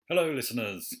Hello,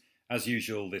 listeners. As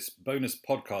usual, this bonus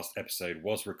podcast episode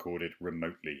was recorded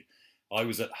remotely. I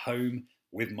was at home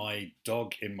with my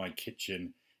dog in my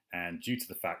kitchen, and due to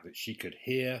the fact that she could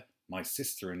hear my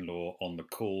sister-in-law on the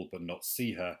call but not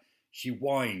see her, she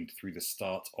whined through the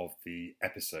start of the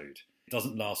episode. It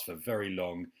doesn't last for very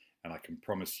long, and I can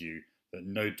promise you that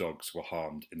no dogs were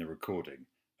harmed in the recording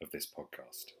of this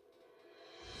podcast.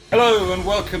 Hello and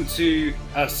welcome to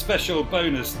a special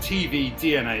bonus TV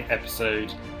DNA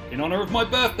episode in honour of my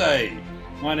birthday.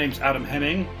 My name's Adam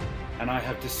Hemming, and I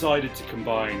have decided to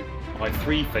combine my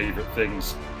three favourite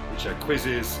things, which are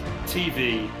quizzes,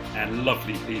 TV and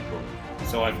lovely people.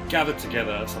 So I've gathered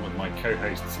together some of my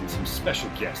co-hosts and some special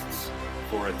guests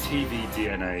for a TV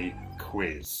DNA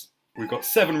quiz. We've got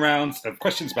 7 rounds of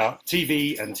questions about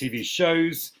TV and TV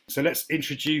shows. So let's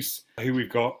introduce who we've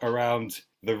got around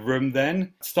the room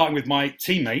then. Starting with my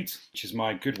teammate, which is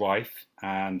my good wife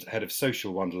and head of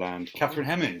Social Wonderland, Catherine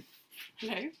Hemming.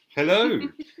 Hello. Hello.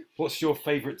 What's your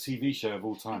favourite TV show of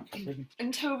all time, Catherine?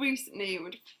 Until recently,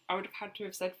 I would have had to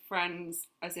have said Friends,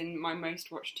 as in my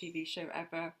most watched TV show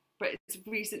ever. But it's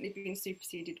recently been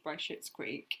superseded by Schitt's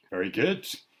Creek. Very good.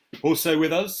 Also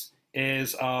with us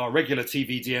is our regular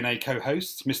TV DNA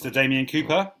co-host, Mr. Damien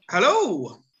Cooper.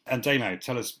 Hello. And Damo,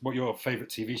 tell us what your favourite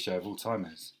TV show of all time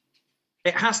is.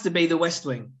 It has to be The West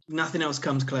Wing. Nothing else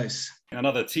comes close.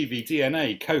 Another TV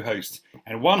DNA co-host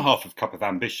and one half of Cup of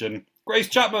Ambition, Grace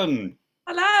Chapman.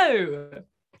 Hello.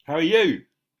 How are you?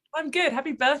 I'm good.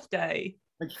 Happy birthday.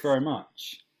 Thank you very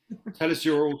much. Tell us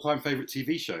your all-time favourite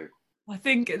TV show. I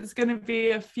think it's going to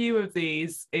be a few of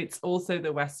these. It's also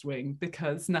The West Wing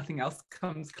because nothing else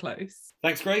comes close.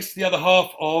 Thanks, Grace. The other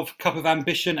half of Cup of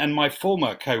Ambition and my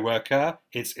former co-worker,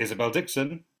 it's Isabel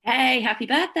Dixon. Hey, happy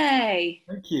birthday.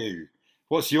 Thank you.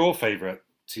 What's your favourite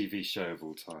TV show of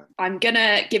all time? I'm going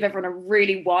to give everyone a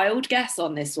really wild guess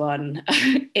on this one.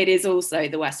 It is also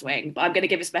The West Wing, but I'm going to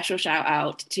give a special shout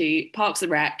out to Parks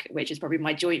and Rec, which is probably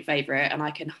my joint favourite, and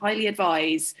I can highly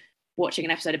advise watching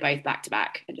an episode of both back to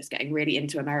back and just getting really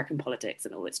into American politics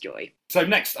and all its joy. So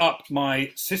next up,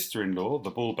 my sister-in-law,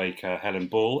 the ball baker, Helen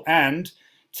Ball, and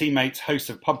teammate, host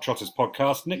of Pub Trotters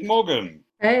podcast, Nick Morgan.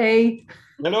 Hey.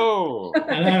 Hello.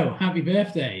 Hello, happy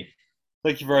birthday.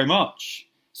 Thank you very much.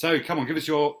 So come on, give us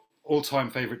your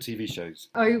all-time favourite TV shows.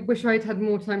 I wish I'd had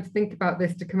more time to think about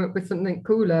this to come up with something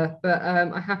cooler, but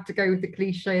I have to go with the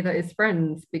cliche that is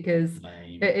Friends, because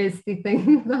it is the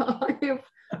thing that I have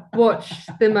watched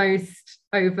the most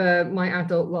over my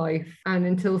adult life, and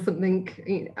until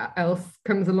something else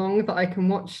comes along that I can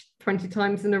watch 20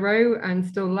 times in a row and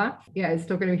still laugh, it's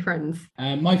still going to be Friends.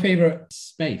 My favourite,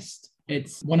 Spaced.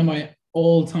 It's one of my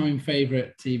all-time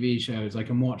favourite TV shows. I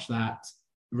can watch that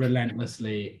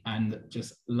relentlessly and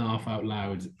just laugh out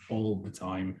loud all the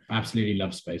time. Absolutely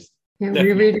love Spaced. Yeah,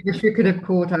 we really wish we could have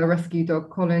called our rescue dog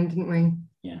Colin, didn't we?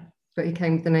 Yeah. But he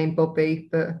came with the name Bobby,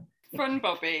 but... Fun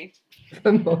Bobby.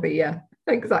 Fun Bobby, yeah,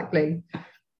 exactly.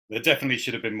 There definitely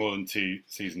should have been more than 2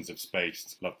 seasons of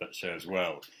Spaced. Love that show as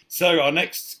well. So our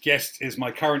next guest is my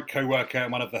current co-worker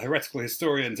and one of the heretical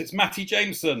historians. It's Matty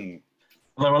Jameson.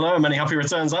 Hello. Many happy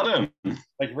returns, Adam. Thank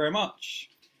you very much.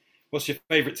 What's your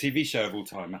favourite TV show of all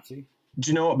time, Matty?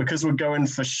 Do you know what? Because we're going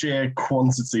for sheer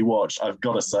quantity watch, I've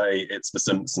got to say it's The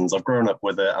Simpsons. I've grown up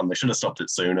with it and they should have stopped it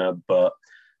sooner, but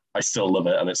I still love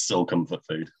it and it's still comfort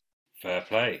food. Fair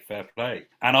play, fair play.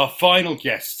 And our final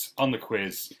guest on the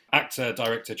quiz, actor,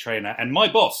 director, trainer, and my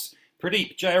boss,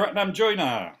 Pradeep Jeyaratnam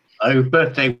Joyner. Oh,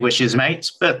 birthday wishes, mate.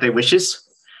 Birthday wishes.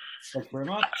 Thank you very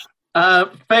much.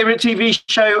 Favourite TV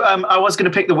show? I was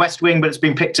going to pick The West Wing, but it's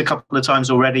been picked a couple of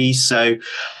times already. So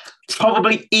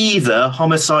probably either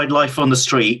Homicide: Life on the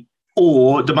Street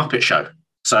or The Muppet Show.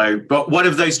 So, but one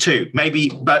of those two, maybe,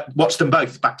 but watch them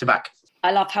both back to back.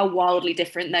 I love how wildly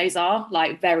different those are,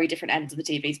 like very different ends of the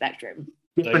TV spectrum.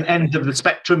 Different end of the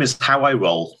spectrum is how I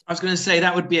roll. I was going to say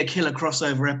that would be a killer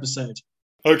crossover episode.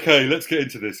 Okay, let's get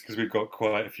into this because we've got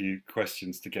quite a few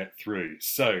questions to get through.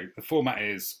 So the format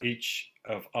is each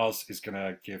of us is going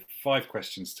to give 5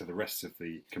 questions to the rest of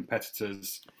the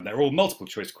competitors. They're all multiple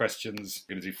choice questions.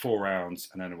 We're going to do 4 rounds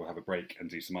and then we'll have a break and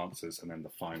do some answers and then the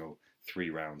final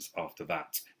 3 rounds after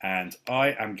that. And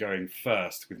I am going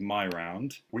first with my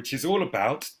round, which is all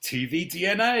about TV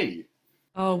DNA.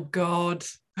 Oh, God.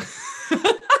 I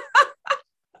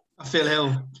feel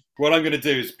ill. What I'm going to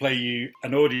do is play you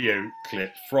an audio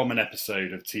clip from an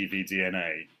episode of TV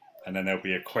DNA, and then there'll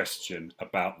be a question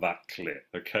about that clip,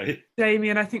 okay?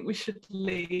 Damien, I think we should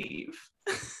leave.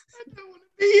 I don't want to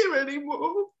be here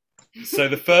anymore. So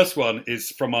the first one is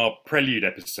from our Prelude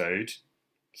episode,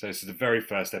 So this is the very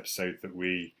first episode that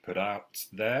we put out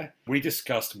there. We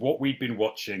discussed what we'd been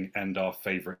watching and our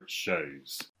favourite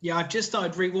shows. Yeah, I've just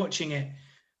started rewatching it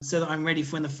so that I'm ready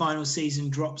for when the final season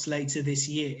drops later this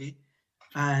year.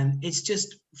 And it's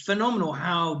just phenomenal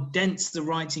how dense the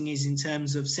writing is in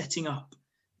terms of setting up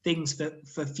things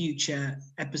for future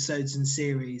episodes and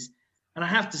series. And I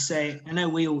have to say, I know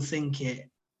we all think it.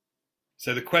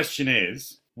 So the question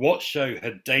is, what show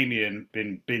had Damien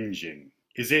been binging?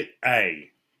 Is it A,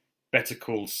 Better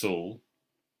Call Saul,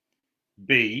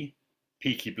 B,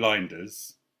 Peaky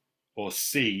Blinders, or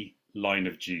C, Line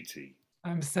of Duty?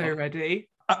 I'm so ready.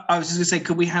 I was just going to say,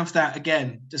 could we have that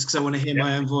again? Just because I want to hear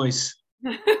my own voice.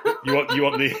 You want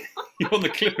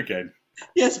the clip again?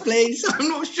 Yes, please. I'm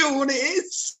not sure what it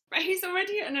is. But he's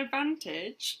already at an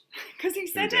advantage because he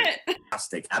said it.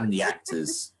 Fantastic, and the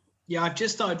actors. Yeah, I've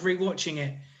just started rewatching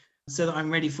it so that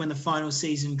I'm ready for when the final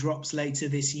season drops later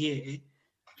this year.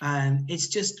 And it's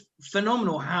just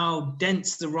phenomenal how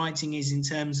dense the writing is in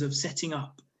terms of setting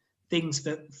up things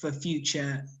for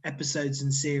future episodes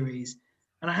and series.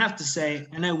 And I have to say,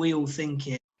 I know we all think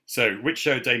it. So, which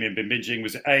show had Damien been binging?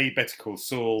 Was it A, Better Call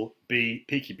Saul, B,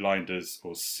 Peaky Blinders,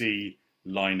 or C,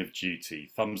 Line of Duty?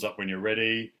 Thumbs up when you're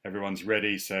ready. Everyone's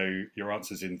ready. So your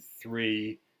answer's in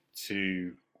 3,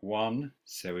 2, 1.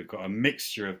 So we've got a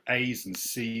mixture of A's and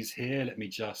C's here.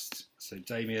 So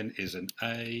Damien is an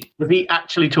A. Was he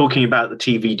actually talking about the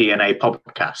TV DNA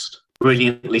podcast?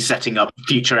 Brilliantly setting up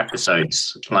future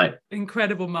episodes.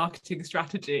 Incredible marketing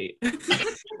strategy.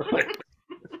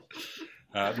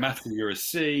 Matthew, you're a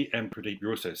C, and Pradeep,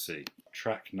 you're also a C.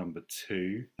 Track number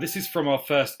 2. This is from our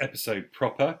first episode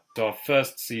proper. So our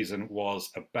first season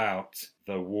was about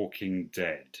The Walking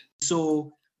Dead. Saw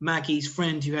Maggie's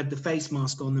friend who had the face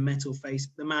mask on, the metal face,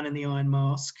 the man in the iron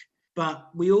mask. But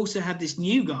we also had this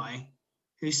new guy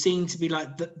who seemed to be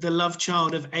like the love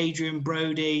child of Adrian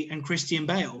Brody and Christian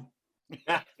Bale.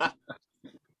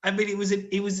 I mean, it was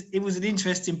an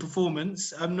interesting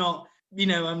performance. I'm not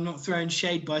throwing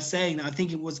shade by saying that. I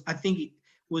think it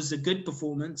was a good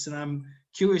performance, and I'm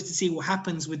curious to see what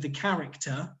happens with the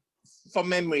character. From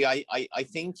memory, I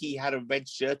think he had a red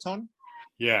shirt on.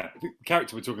 Yeah, the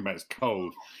character we're talking about is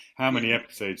Cole. How many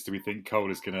episodes do we think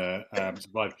Cole is going to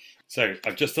survive? So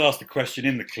I've just asked a question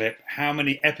in the clip. How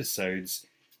many episodes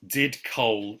did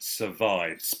Cole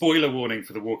survive? Spoiler warning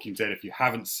for The Walking Dead if you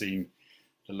haven't seen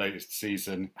the latest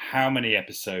season. How many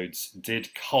episodes did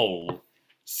Cole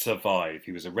survive?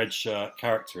 He was a red shirt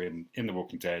character in The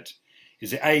Walking Dead.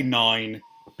 Is it A, 9,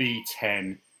 B,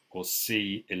 10, or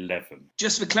C, 11?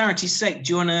 Just for clarity's sake,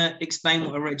 do you want to explain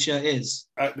what a red shirt is?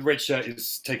 The red shirt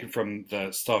is taken from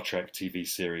the Star Trek TV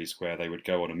series where they would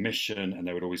go on a mission and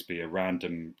there would always be a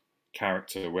random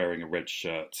character wearing a red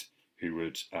shirt who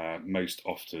would most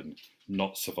often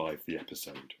not survive the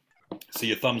episode. See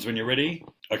your thumbs when you're ready?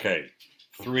 Okay,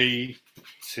 3,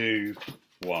 2,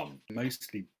 1.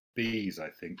 Mostly B's, I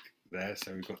think, there.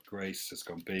 So we've got Grace has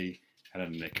gone B, Helen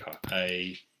and Nick are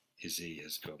A, Izzy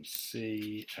has gone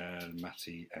C, and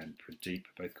Matty and Pradeep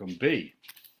have both gone B.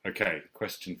 Okay,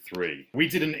 question 3. We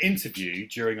did an interview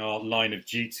during our Line of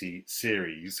Duty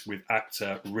series with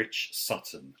actor Rich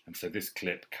Sutton, and so this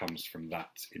clip comes from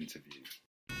that interview.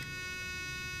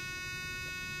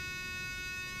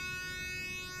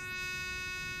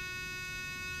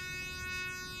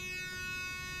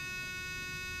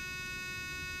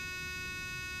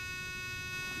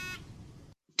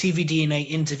 TV DNA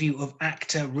interview of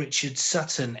actor Richard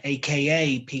Sutton,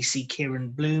 aka PC Kieran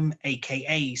Bloom,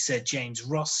 aka Sir James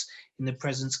Ross, in the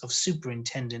presence of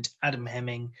Superintendent Adam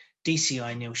Hemming,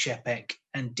 DCI Neil Shepek,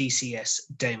 and DCS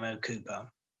Damo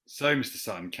Cooper. So, Mr.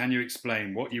 Sutton, can you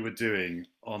explain what you were doing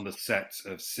on the set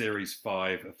of Series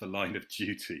 5 of The Line of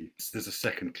Duty? There's a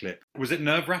second clip. Was it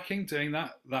nerve-wracking doing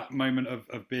that moment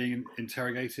of being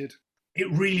interrogated? It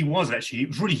really was, actually. It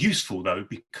was really useful, though,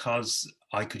 because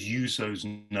I could use those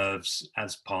nerves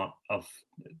as part of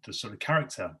the sort of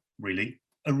character, really.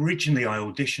 Originally, I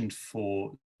auditioned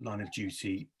for Line of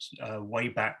Duty way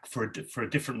back for a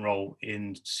different role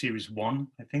in Series 1,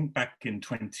 I think, back in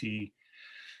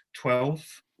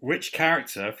 2012. Which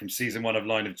character from Season 1 of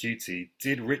Line of Duty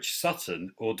did Rich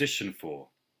Sutton audition for?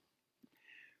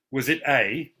 Was it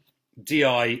A,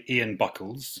 D.I. Ian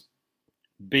Buckles,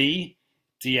 B,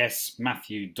 D.S.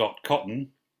 Matthew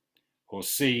Cotton, or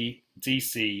C,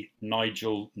 D.C.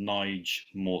 Nigel Nige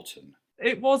Morton?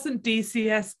 It wasn't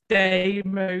DCS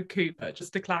Damo Cooper,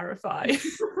 just to clarify.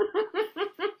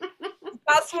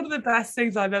 That's one of the best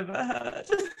things I've ever heard.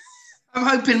 I'm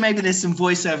hoping maybe there's some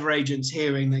voiceover agents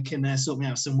hearing that can sort me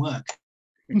out some work.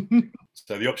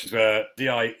 So the options were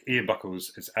D.I. Ian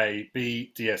Buckles is A,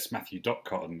 B, D.S. Matthew Dot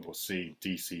Cotton, or C,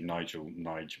 D.C. Nigel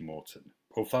Nige Morton.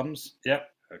 All thumbs? Yep.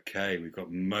 Okay, we've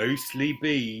got mostly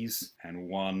B's and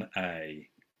one A.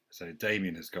 So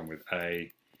Damien has gone with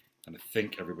A, and I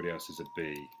think everybody else is a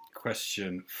B.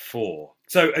 Question 4.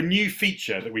 So a new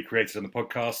feature that we created on the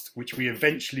podcast, which we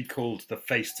eventually called the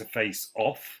Face-to-Face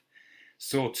Off,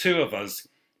 saw two of us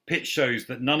pitch shows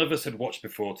that none of us had watched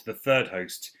before to the third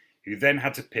host, who then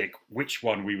had to pick which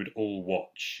one we would all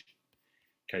watch.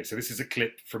 Okay, so this is a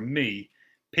clip from me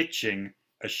pitching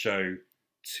a show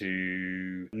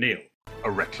to Neil.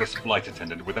 A reckless flight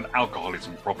attendant with an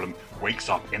alcoholism problem wakes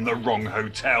up in the wrong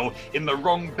hotel, in the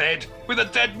wrong bed, with a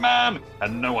dead man,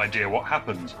 and no idea what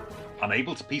happened.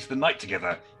 Unable to piece the night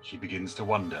together, she begins to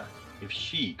wonder if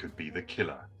she could be the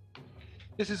killer.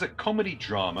 This is a comedy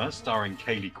drama starring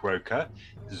Kaylee Cuoco,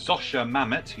 Zosha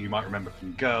Mamet, who you might remember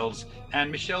from Girls,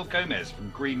 and Michelle Gomez from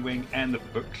Green Wing and The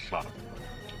Book Club.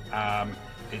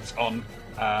 It's on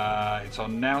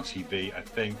Now TV, I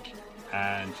think,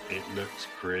 and it looks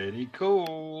pretty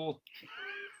cool.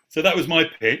 So that was my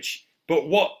pitch. But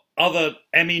what other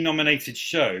Emmy-nominated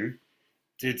show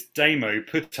did Damo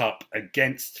put up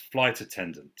against Flight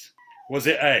Attendant? Was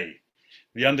it A,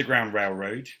 The Underground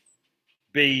Railroad,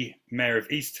 B, Mayor of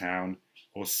Easttown,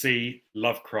 or C,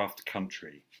 Lovecraft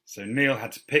Country? So Neil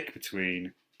had to pick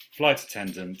between Flight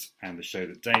Attendant and the show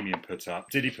that Damien put up.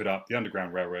 Did he put up The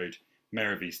Underground Railroad,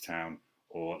 Mayor of Easttown,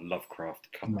 or Lovecraft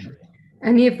Country?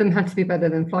 Any of them had to be better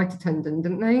than Flight Attendant,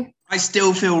 didn't they? I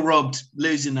still feel robbed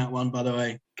losing that one, by the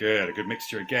way. Good, a good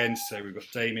mixture again. So we've got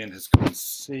Damien has gone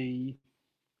C,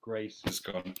 Grace has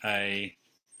gone A,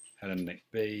 Helen and Nick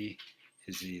B,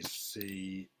 Izzy is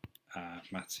C,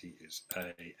 Matty is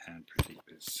A, and Pradeep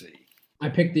is C. I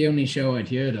picked the only show I'd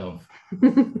heard of.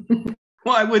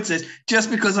 What I would say is, just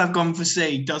because I've gone for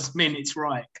C doesn't mean it's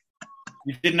right.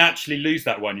 You didn't actually lose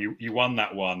that one. You won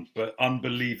that one. But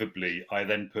unbelievably, I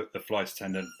then put the Flight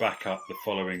Attendant back up the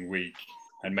following week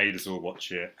and made us all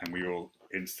watch it, and we all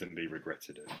instantly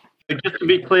regretted it. Just to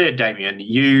be clear, Damien,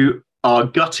 you are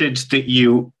gutted that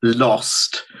you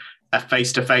lost a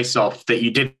face-to-face off that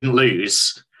you didn't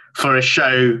lose for a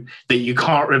show that you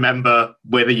can't remember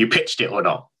whether you pitched it or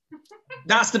not.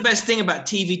 That's the best thing about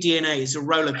TV DNA. It's a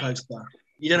roller coaster.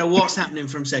 You don't know what's happening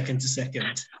from second to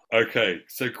second. Okay,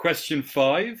 so question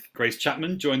 5. Grace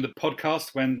Chapman joined the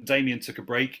podcast when Damien took a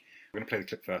break. We're going to play the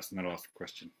clip first and then I'll ask the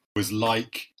question. It was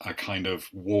like a kind of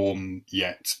warm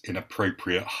yet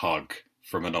inappropriate hug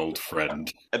from an old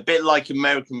friend. A bit like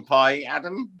American Pie,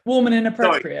 Adam. Warm and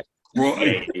inappropriate.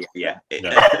 Yeah.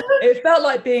 It felt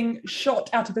like being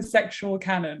shot out of a sexual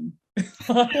cannon.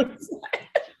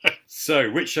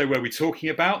 So, which show were we talking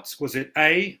about? Was it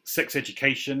A, Sex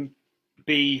Education,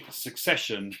 B,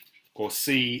 Succession, or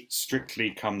C,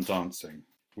 Strictly Come Dancing?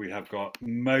 We have got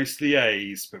mostly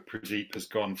A's, but Pradeep has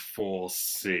gone for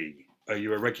C. Are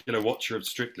you a regular watcher of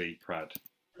Strictly, Prad?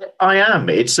 I am.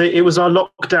 It was our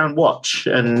lockdown watch,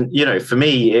 and for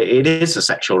me, it is a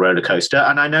sexual roller coaster.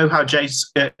 And I know how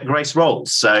Grace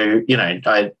rolls, so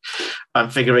I'm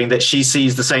figuring that she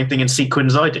sees the same thing in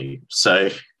sequins I do.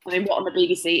 So, I mean, what on the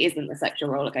BBC isn't a sexual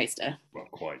roller coaster?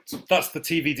 Not quite. That's the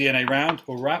TV DNA round,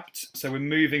 all wrapped. So we're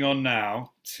moving on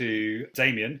now to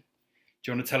Damien.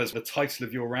 Do you want to tell us what the title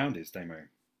of your round is, Damo?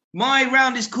 My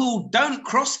round is called Don't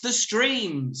Cross the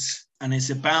Streams, and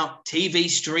it's about TV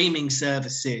streaming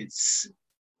services.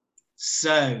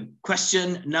 So,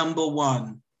 question number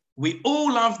 1. We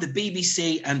all love the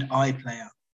BBC and iPlayer,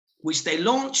 which they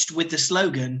launched with the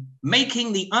slogan,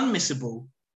 making the unmissable,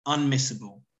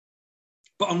 unmissable.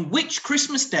 But on which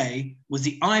Christmas day was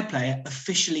the iPlayer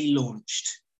officially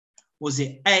launched? Was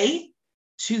it A,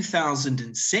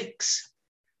 2006,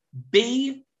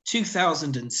 B,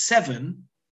 2007,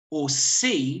 or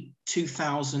C,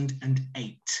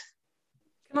 2008?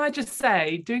 Can I just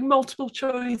say, doing multiple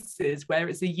choices where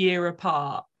it's a year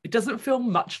apart, it doesn't feel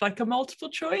much like a multiple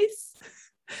choice.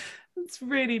 It's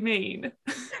really mean.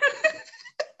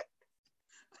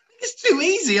 It's too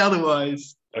easy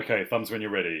otherwise. Okay, thumbs when you're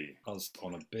ready. Us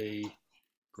on a B,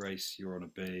 Grace, you're on a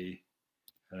B,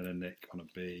 Helen and Nick on a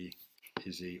B,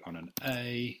 Izzy on an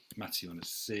A, Matty on a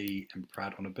C, and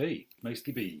Prad on a B.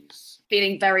 Mostly Bs.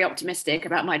 Feeling very optimistic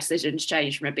about my decision to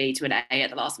change from a B to an A at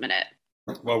the last minute.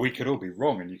 Well, we could all be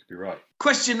wrong and you could be right.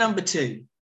 Question number 2.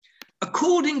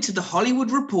 According to The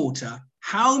Hollywood Reporter,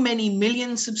 how many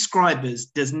million subscribers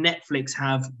does Netflix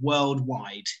have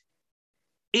worldwide?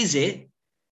 Is it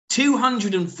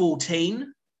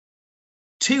 214,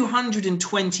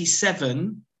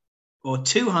 227, or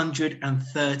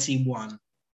 231?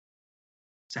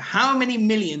 So how many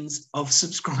millions of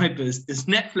subscribers does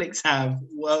Netflix have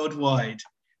worldwide?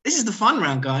 This is the fun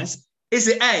round, guys. Is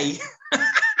it A,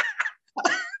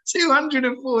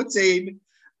 214,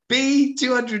 B,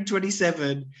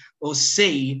 227, or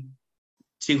C,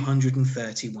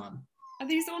 231? Are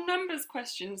these all numbers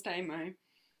questions, Damo?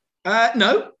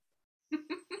 No.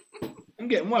 I'm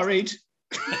getting worried.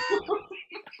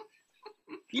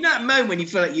 You know that moment when you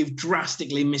feel like you've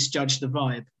drastically misjudged the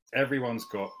vibe? Everyone's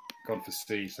gone for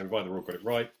C, so we've either all got it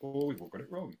right or we've all got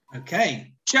it wrong.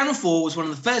 Okay. Channel 4 was one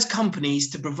of the first companies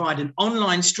to provide an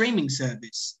online streaming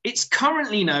service. It's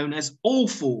currently known as All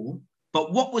 4,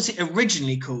 but what was it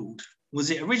originally called? Was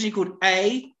it originally called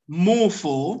A, More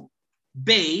 4,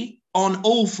 B, On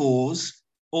All Fours,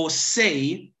 or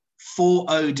C,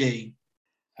 4OD?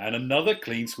 And another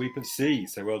clean sweep of C.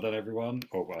 So well done, everyone.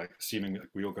 Oh, well, assuming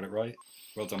we all got it right.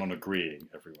 Well done on agreeing,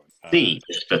 everyone. C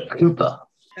is for Cooper.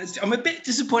 I'm a bit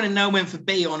disappointed no one went for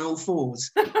B on All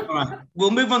Fours. All right,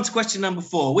 we'll move on to question number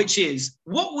 4, which is,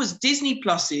 what was Disney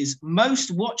Plus's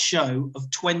most watched show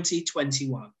of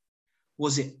 2021?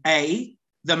 Was it A,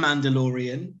 The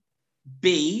Mandalorian,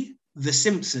 B, The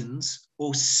Simpsons,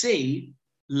 or C,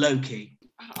 Loki?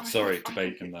 Sorry to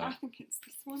bacon I that. think it's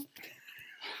this one.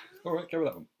 All right, go with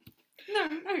that one. No.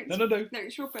 No. No,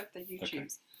 it's your birthday. You Okay.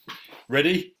 choose.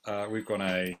 Ready? We've gone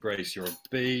A. Grace, you're a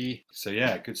B. So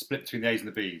yeah, good split between the A's and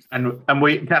the B's. And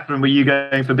Catherine, were you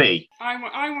going for B?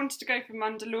 I wanted to go for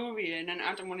Mandalorian, and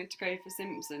Adam wanted to go for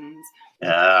Simpsons.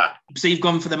 Yeah. So you've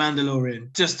gone for The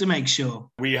Mandalorian, just to make sure.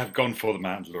 We have gone for the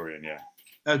Mandalorian, yeah.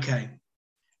 Okay.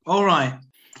 All right.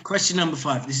 Question number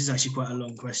 5. This is actually quite a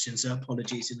long question, so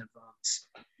apologies in advance.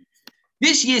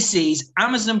 This year sees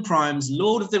Amazon Prime's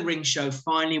Lord of the Rings show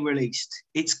finally released.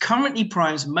 It's currently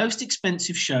Prime's most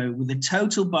expensive show with a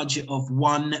total budget of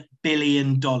 $1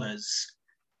 billion,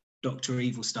 Dr.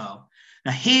 Evil style.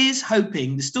 Now here's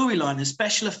hoping the storyline and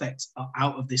special effects are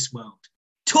out of this world.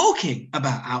 Talking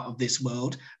about out of this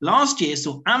world, last year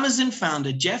saw Amazon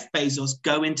founder Jeff Bezos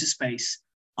go into space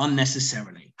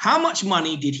unnecessarily. How much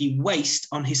money did he waste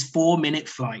on his 4-minute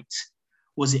flight?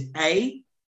 Was it A,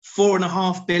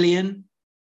 $4.5 billion,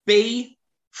 B,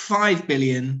 5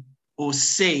 billion, or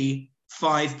C,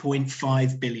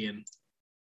 5.5 billion?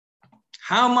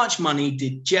 How much money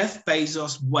did Jeff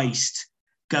Bezos waste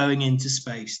going into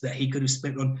space that he could have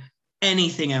spent on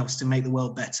anything else to make the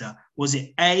world better? Was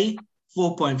it A,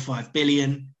 4.5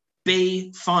 billion,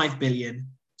 B, 5 billion,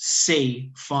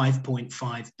 C,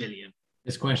 5.5 billion?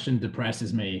 This question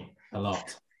depresses me a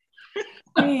lot.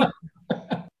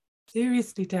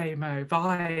 Seriously, Damo,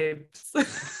 vibes.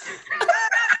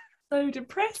 So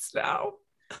depressed now.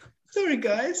 Sorry,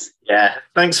 guys. Yeah.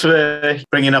 Thanks for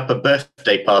bringing up a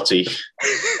birthday party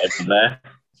over there.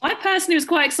 I personally was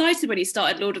quite excited when he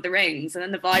started Lord of the Rings, and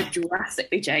then the vibe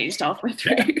drastically changed halfway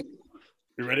through.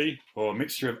 You ready? For a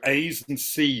mixture of A's and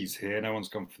C's here. No one's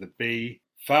gone for the B.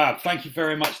 Fab. Thank you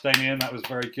very much, Damien. That was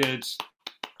very good.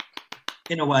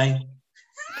 In a way.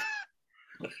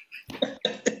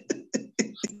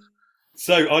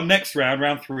 So our next round,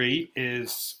 round 3,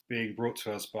 is being brought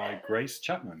to us by Grace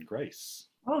Chapman. Grace.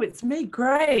 Oh, it's me.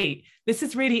 Great. This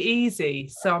is really easy.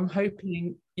 So I'm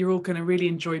hoping you're all going to really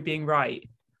enjoy being right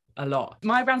a lot.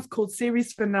 My round's called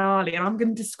Series Finale, and I'm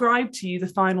going to describe to you the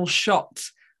final shot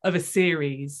of a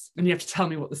series, and you have to tell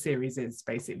me what the series is,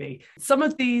 basically. Some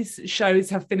of these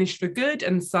shows have finished for good,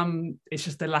 and some it's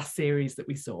just the last series that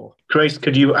we saw. Grace,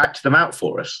 could you act them out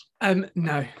for us?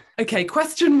 No. Okay,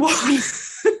 question 1.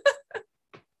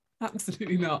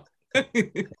 Absolutely not.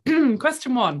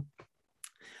 Question 1.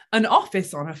 An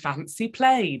office on a fancy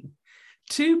plane.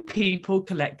 2 people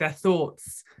collect their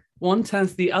thoughts. One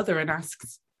turns to the other and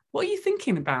asks, "What are you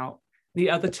thinking about?" The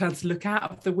other turns to look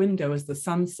out of the window as the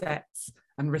sun sets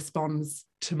and responds,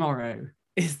 "Tomorrow."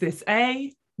 Is this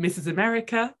A, Mrs.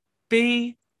 America,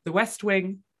 B, The West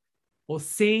Wing, or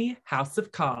C, House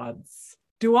of Cards?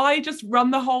 Do I just run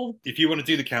the whole... If you want to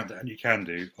do the countdown, you can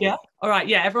do. Yeah. All right.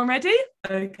 Yeah. Everyone ready?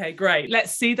 Okay, great.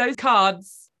 Let's see those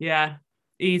cards. Yeah.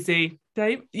 Easy.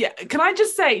 Yeah. Can I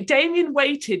just say, Damien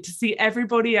waited to see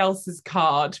everybody else's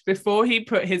card before he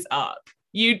put his up.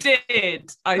 You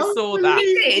did. I saw that. I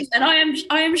did, and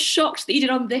I am shocked that you did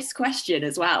on this question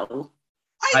as well.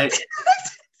 I was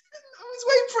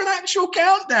waiting for an actual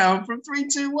countdown from 3,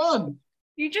 2, 1.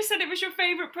 You just said it was your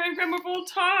favourite programme of all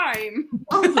time.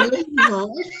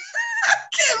 Unbelievable.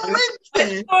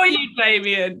 I saw you,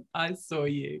 Damien. I saw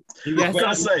you. Yes,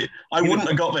 I say, I wouldn't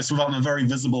have got this without the very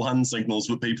visible hand signals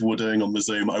that people were doing on the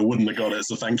Zoom. I wouldn't have got it.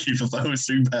 So thank you for those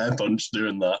who bear punch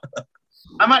doing that.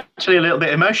 I'm actually a little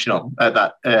bit emotional at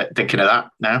that, thinking of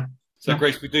that now. So,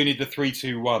 Grace, we do need the 3,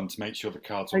 2, 1 to make sure the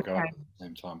cards will go up Okay. at the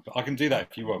same time. But I can do that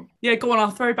if you want. Yeah, go on. I'll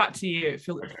throw it back to you. It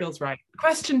feels right.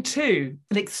 Question 2.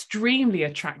 An extremely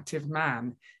attractive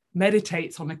man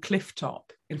meditates on a cliff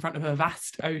top in front of a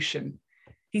vast ocean.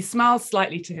 He smiles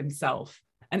slightly to himself.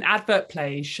 An advert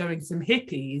plays showing some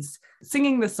hippies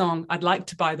singing the song, "I'd like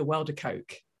to buy the world a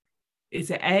Coke."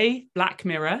 Is it A, Black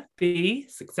Mirror, B,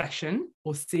 Succession,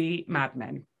 or C, Mad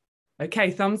Men?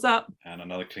 Okay, thumbs up. And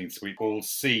another clean sweep. All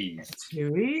C's.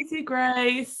 Too easy,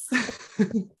 Grace.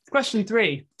 Question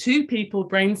 3. 2 people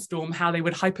brainstorm how they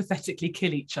would hypothetically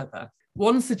kill each other.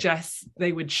 One suggests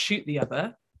they would shoot the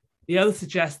other. The other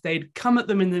suggests they'd come at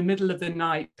them in the middle of the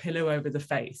night, pillow over the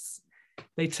face.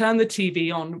 They turn the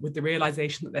TV on with the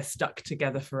realization that they're stuck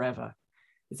together forever.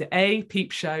 Is it A,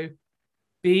 Peep Show,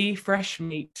 B, Fresh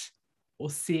Meat, or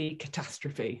C,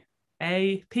 Catastrophe?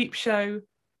 A, Peep Show,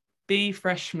 B,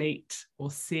 Fresh Meat,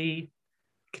 or C,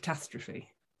 Catastrophe?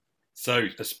 So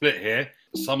a split here.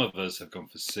 Some of us have gone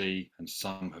for C and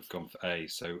some have gone for A.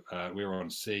 So we're on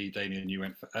C. Damien, you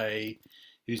went for A.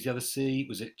 Who's the other C?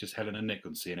 Was it just Helen and Nick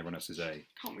on C and everyone else is A?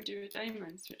 Can't we do a Damon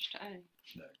and switch to A?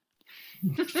 No.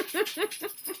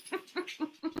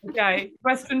 Okay,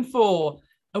 question 4.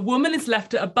 A woman is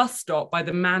left at a bus stop by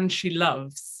the man she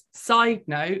loves. Side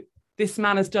note, this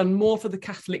man has done more for the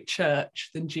Catholic Church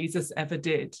than Jesus ever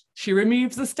did. She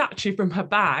removes the statue from her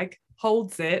bag,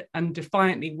 holds it, and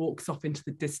defiantly walks off into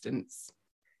the distance.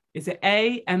 Is it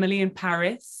A, Emily in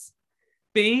Paris,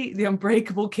 B, The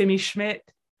Unbreakable Kimmy Schmidt,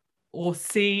 or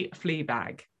C,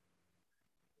 Fleabag?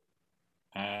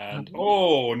 And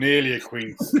nearly a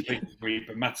clean sweep,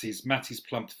 but Matty's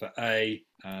plumped for A,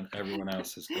 and everyone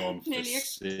else has gone for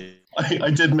C.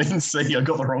 I did mean C. I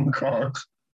got the wrong card.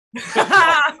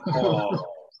 Oh.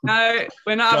 No,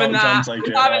 we're not having that. Can't take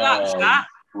We're it. not having that chat.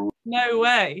 No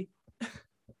way.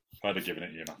 I'd have given it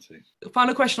to you, Matty.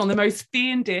 Final question on the most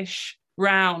fiendish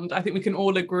round, I think we can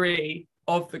all agree,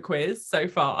 of the quiz so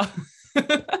far.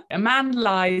 A man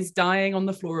lies dying on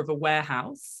the floor of a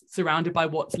warehouse, surrounded by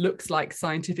what looks like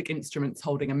scientific instruments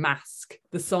holding a mask.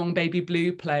 The song Baby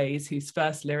Blue plays, whose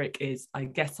first lyric is, "I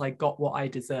guess I got what I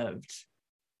deserved."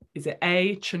 Is it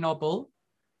A, Chernobyl,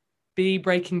 B,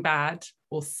 Breaking Bad,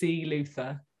 or C,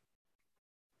 Luther?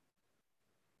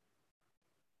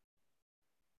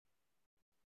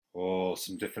 Oh,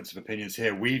 some difference of opinions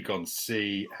here. We've gone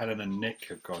C, Helen and Nick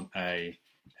have gone A,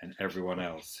 and everyone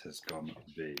else has gone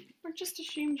B. I just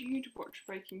assumed you'd watched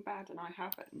Breaking Bad and I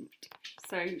haven't.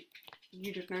 So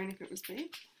you'd have known if it was B.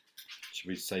 Should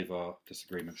we save our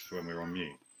disagreements for when we're on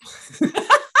mute?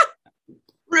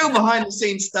 Real behind the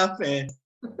scenes stuff here.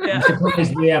 I'm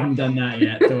surprised we haven't done that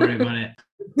yet. Don't worry about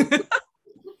it.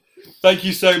 Thank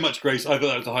you so much, Grace. I thought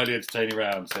that was a highly entertaining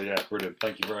round. So yeah, brilliant.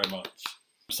 Thank you very much.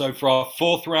 So for our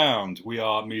 4th round, we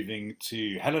are moving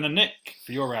to Helen and Nick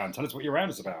for your round. Tell us what your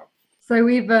round is about. So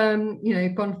we've,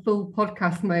 gone full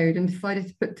podcast mode and decided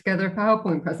to put together a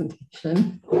PowerPoint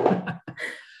presentation.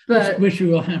 But which we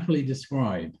will happily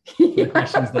describe for the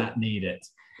questions that need it.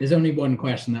 There's only one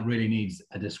question that really needs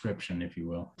a description, if you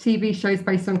will. TV shows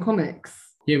based on comics.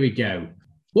 Here we go.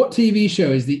 What TV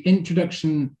show is the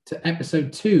introduction to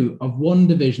episode 2 of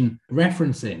WandaVision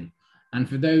referencing? And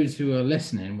for those who are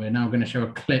listening, we're now going to show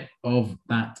a clip of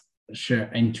that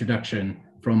introduction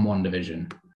from WandaVision.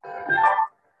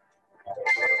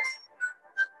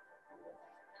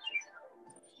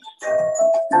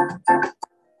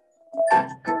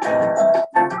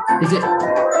 Is it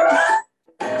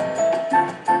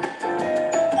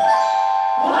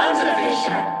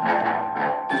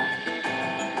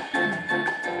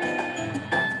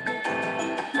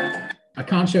I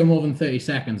can't show more than 30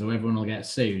 seconds or everyone will get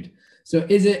sued. So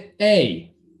is it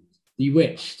A,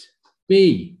 Bewitched,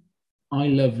 B, I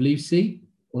Love Lucy,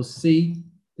 or C,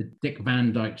 The Dick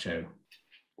Van Dyke Show?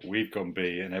 We've gone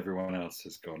B and everyone else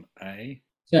has gone A.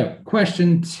 So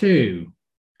question 2.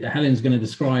 Helen's going to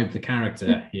describe the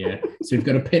character here. So we've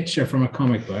got a picture from a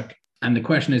comic book. And the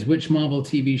question is, which Marvel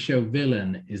TV show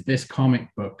villain is this comic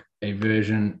book a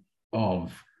version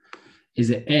of?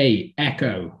 Is it A,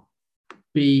 Echo,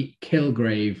 B,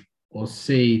 Kilgrave, or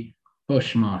C,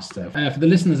 Bushmaster? For the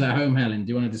listeners at home, Helen, do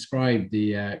you want to describe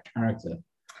the character?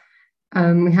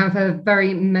 We have a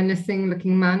very menacing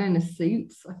looking man in a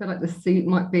suit. I feel like the suit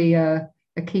might be a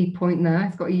key point there.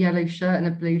 He's got a yellow shirt and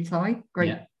a blue tie.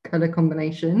 Great colour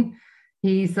combination.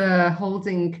 He's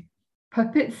holding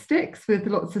puppet sticks with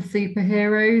lots of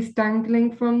superheroes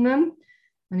dangling from them.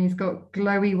 And he's got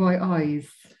glowy white eyes.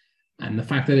 And the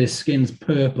fact that his skin's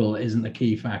purple isn't the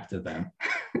key factor then.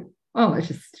 Oh, it's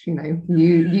just,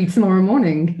 you tomorrow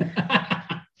morning.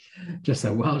 Just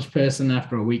a Welsh person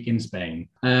after a week in Spain.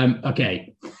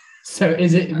 Okay. So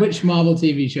is it, which Marvel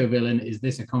TV show villain is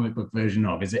this a comic book version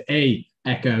of? Is it A,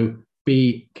 Echo,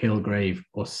 B, Kilgrave,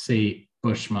 or C,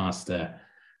 Bushmaster?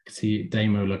 See,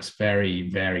 Damo looks very,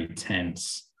 very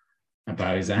tense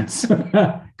about his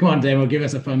answer. Come on, Damo, give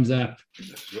us a thumbs up.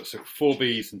 We've got 4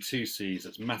 Bs and 2 Cs.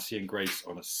 That's Matty and Grace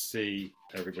on a C.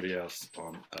 Everybody else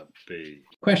on a B.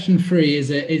 Question 3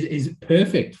 is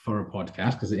perfect for a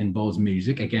podcast because it involves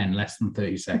music. Again, less than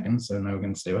 30 seconds, so no one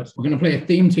can sue us. We're going to play a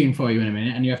theme tune for you in a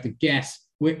minute, and you have to guess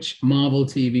which Marvel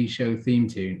TV show theme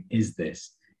tune is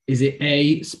this. Is it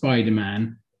A,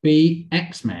 Spider-Man, B,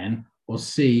 X-Men, or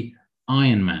C,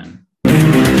 Iron Man?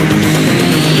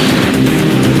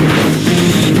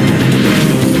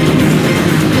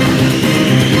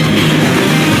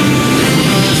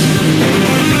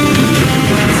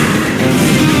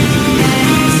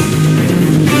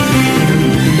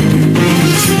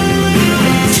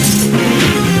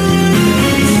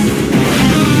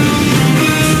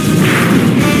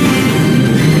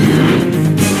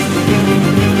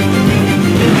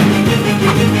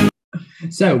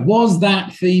 So, was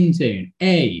that theme tune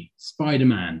A,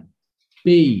 Spider-Man,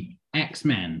 B,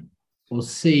 X-Men, or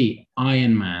C,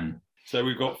 Iron Man? So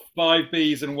we've got 5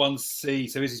 Bs and 1 C.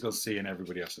 So Izzy's got C and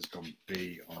everybody else has gone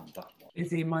B on that one.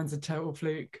 Izzy, mine's a total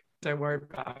fluke. Don't worry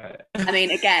about it. I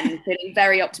mean, again, feeling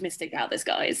very optimistic about this,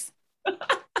 guys.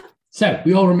 So,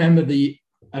 we all remember the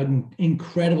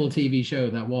incredible TV show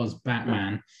that was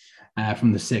Batman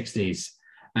from the 60s,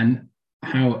 and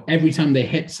how every time they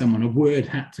hit someone, a word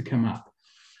had to come up.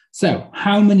 So,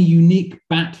 how many unique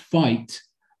bat fight,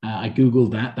 I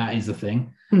Googled that is a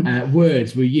thing,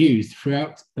 words were used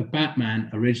throughout the Batman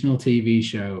original TV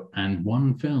show and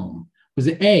one film? Was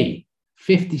it A,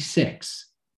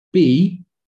 56, B,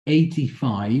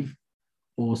 85,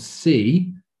 or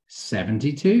C,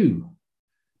 72?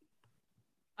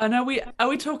 And are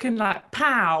we talking like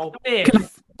pow,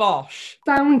 biff, bosh?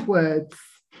 Sound words.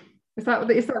 Is that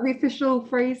the official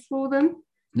phrase for them?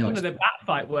 No, One of the bat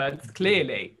fight words,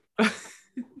 clearly.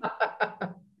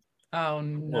 Oh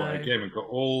no. Well, again, we've got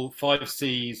all 5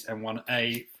 Cs and 1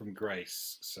 A from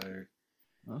Grace. So,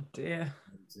 oh dear.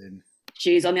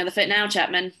 Shoes on the other foot now,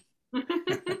 Chapman.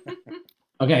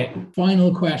 Okay,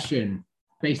 final question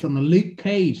based on the Luke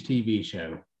Cage TV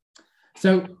show.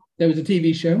 So there was a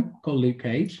TV show called Luke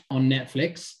Cage on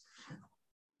Netflix.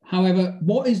 However,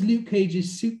 what is Luke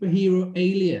Cage's superhero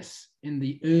alias in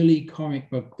the early comic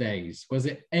book days? Was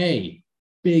it A,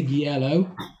 Big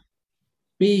Yellow,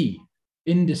 B,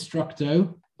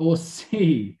 Indestructo, or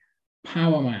C,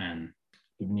 Power Man?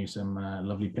 Giving you some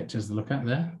lovely pictures to look at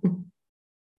there.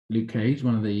 Luke Cage,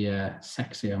 one of the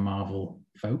sexier Marvel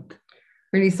folk.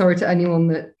 Really sorry to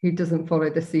anyone who doesn't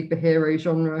follow the superhero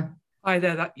genre. Hi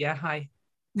there, hi.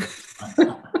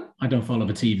 I don't follow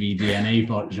the TV DNA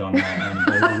bot genre and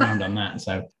go around on that.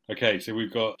 So okay, so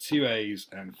we've got 2 A's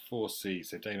and 4 C's.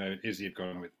 So Damo and Izzy have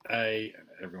gone with A, and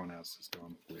everyone else has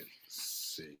gone with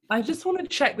C. I just want to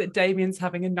check that Damien's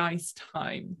having a nice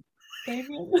time.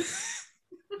 Damien?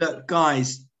 Look,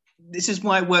 guys, this is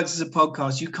why it works as a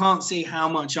podcast. You can't see how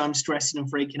much I'm stressing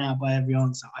and freaking out by every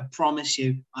answer. I promise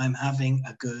you, I'm having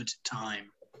a good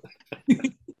time.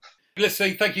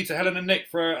 Listening, thank you to Helen and Nick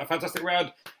for a fantastic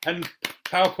round and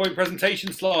PowerPoint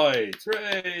presentation slides.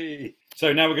 Hooray!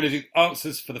 So now we're going to do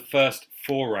answers for the first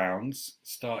 4 rounds,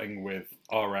 starting with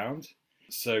our round.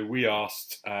 So we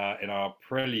asked in our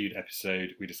Prelude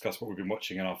episode, we discussed what we've been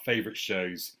watching and our favourite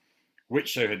shows. Which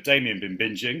show had Damien been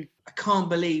binging? I can't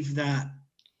believe that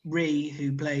Rhee,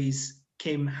 who plays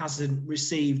Kim, hasn't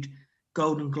received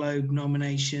Golden Globe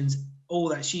nominations, all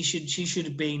that. She should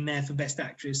have been there for Best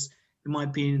Actress, in my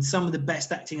opinion. Some of the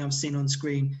best acting I've seen on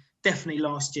screen, definitely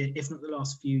last year, if not the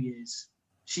last few years.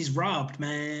 She's robbed,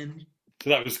 man. So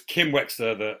that was Kim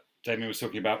Wexler that Damien was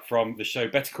talking about from the show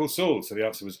Better Call Saul. So the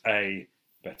answer was A,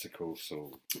 Better Call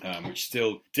Saul, which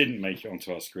still didn't make it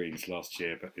onto our screens last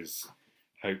year, but is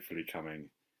hopefully coming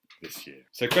this year.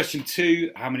 So question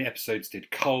 2, how many episodes did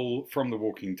Cole from The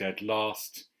Walking Dead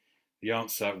last? The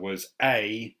answer was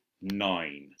A,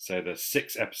 9. So the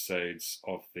 6 episodes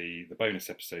of the bonus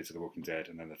episodes of The Walking Dead,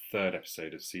 and then the 3rd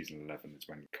episode of season 11 is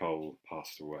when Cole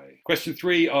passed away. Question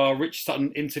 3, our Rich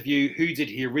Sutton interview. Who did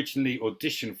he originally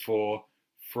audition for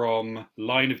from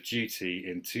Line of Duty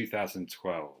in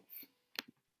 2012?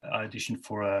 I auditioned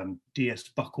for D.S.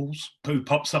 Buckles, who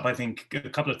pops up, I think, a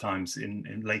couple of times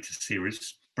in later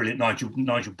series. Brilliant.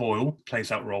 Nigel Boyle plays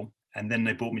that role. And then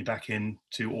they brought me back in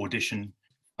to audition.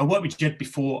 I worked with Jed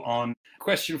before on...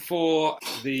 Question 4,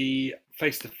 the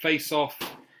face-to-face off.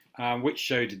 Which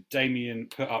show did Damien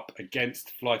put up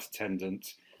against Flight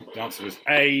Attendant? The answer was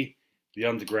A, The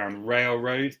Underground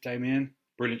Railroad, Damien.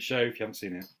 Brilliant show if you haven't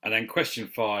seen it. And then question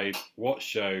 5, what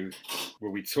show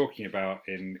were we talking about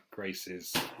in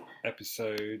Grace's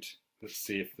episode? Let's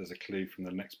see if there's a clue from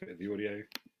the next bit of the audio.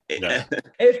 No.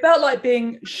 It felt like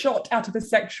being shot out of a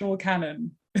sexual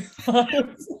cannon.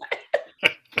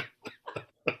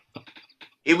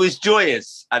 It was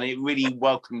joyous, and it really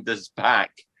welcomed us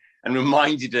back and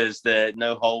reminded us that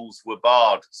no holes were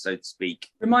barred, so to speak.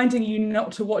 Reminding you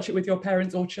not to watch it with your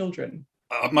parents or children.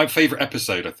 My favourite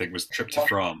episode, I think, was Trip to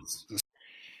France.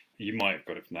 You might have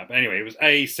got it from that. But anyway, it was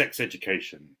A, sex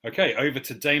education. Okay, over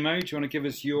to Damo. Do you want to give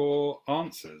us your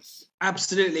answers?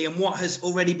 Absolutely. And what has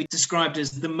already been described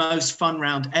as the most fun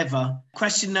round ever.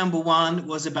 Question number 1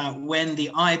 was about when the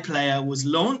iPlayer was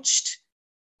launched.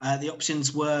 The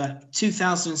options were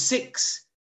 2006,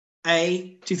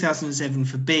 A, 2007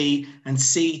 for B, and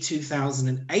C,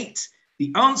 2008.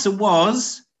 The answer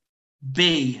was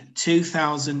B,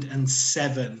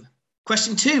 2007.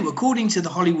 Question 2, according to the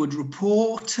Hollywood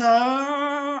Reporter,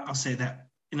 I'll say that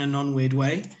in a non-weird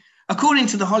way. According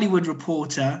to the Hollywood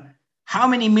Reporter, how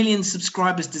many million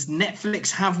subscribers does Netflix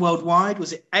have worldwide?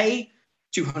 Was it A,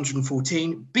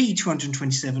 214, B,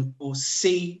 227, or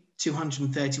C,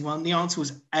 231? The answer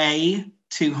was A,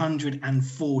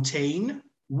 214.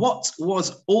 What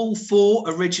was All 4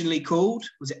 originally called?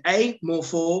 Was it A, More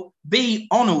 4, B,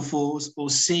 On All 4s, or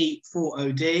C,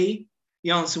 4OD?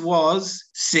 The answer was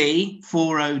C,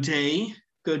 4OD.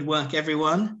 Good work,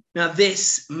 everyone. Now,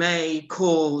 this may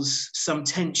cause some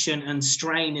tension and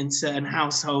strain in certain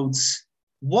households.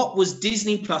 What was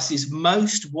Disney Plus's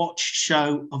most watched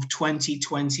show of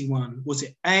 2021? Was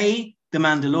it A, The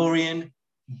Mandalorian,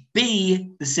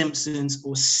 B, The Simpsons,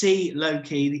 or C,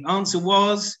 Loki? The answer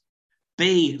was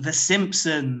B, The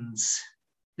Simpsons.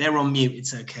 They're on mute.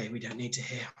 It's okay. We don't need to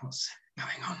hear what's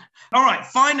going on. All right,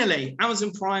 finally,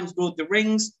 Amazon Prime's Lord of the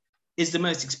Rings is the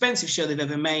most expensive show they've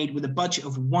ever made with a budget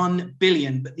of $1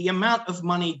 billion. But the amount of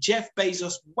money Jeff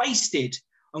Bezos wasted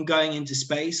on going into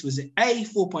space, was it A,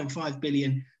 4.5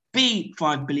 billion, B,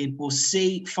 5 billion, or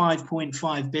C,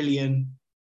 5.5 billion?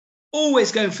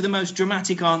 Always going for the most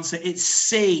dramatic answer. It's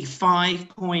C,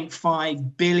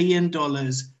 $5.5 billion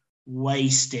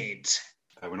wasted.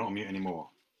 We're not on mute anymore.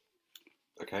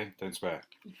 Okay, don't swear.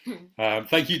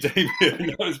 Thank you, Damien.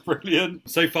 That was brilliant.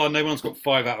 So far, no one's got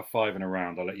 5 out of 5 in a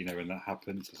round. I'll let you know when that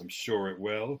happens, as I'm sure it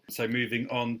will. So moving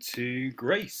on to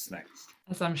Grace next.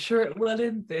 As I'm sure it will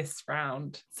in this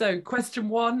round. So question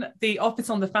 1, the office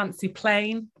on the fancy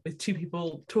plane with 2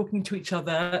 people talking to each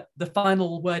other. The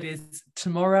final word is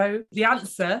tomorrow. The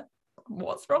answer,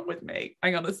 what's wrong with me?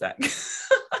 Hang on a sec.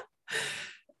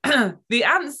 The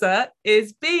answer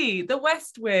is B, The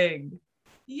West Wing.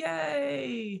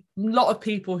 Yay! A lot of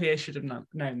people here should have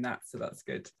known that, so that's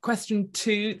good. Question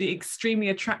 2, the extremely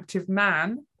attractive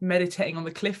man meditating on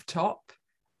the cliff top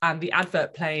and the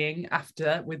advert playing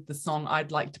after with the song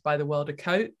I'd Like to Buy the World a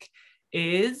Coke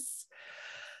is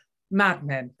Mad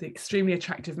Men. The extremely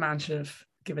attractive man should have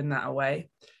given that away.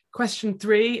 Question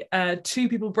 3, 2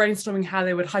 people brainstorming how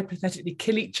they would hypothetically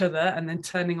kill each other and then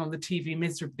turning on the TV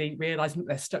miserably, realising that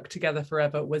they're stuck together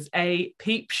forever, was A,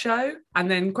 Peep Show.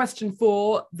 And then question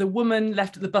 4, the woman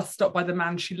left at the bus stop by the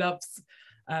man she loves,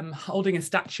 holding a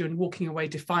statue and walking away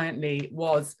defiantly,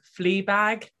 was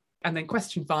Fleabag. And then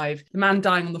question 5, the man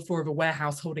dying on the floor of a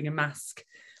warehouse holding a mask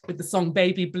with the song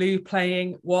Baby Blue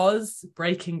playing was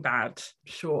Breaking Bad.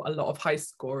 I'm sure a lot of high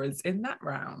scorers in that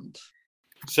round.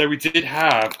 So we did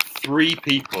have 3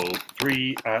 people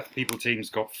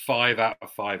teams got 5 out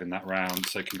of 5 in that round.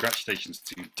 So congratulations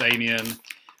to Damien,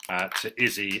 to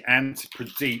Izzy, and to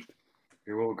Pradeep,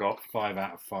 who all got 5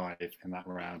 out of 5 in that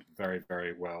round. Very,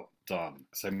 very well done.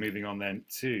 So moving on then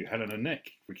to Helen and Nick,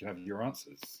 we can have your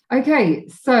answers. Okay,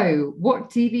 so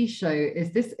what TV show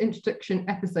is this introduction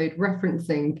episode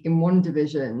referencing in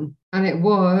WandaVision? And it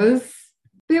was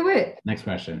Bewitched. Next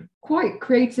question. Quite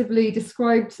creatively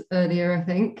described earlier, I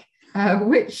think.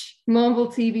 Which Marvel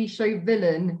TV show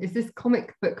villain is this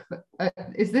comic book?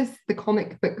 Is this the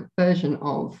comic book version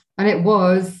of? And it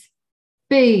was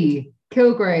B,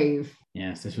 Kilgrave.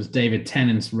 Yes, this was David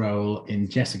Tennant's role in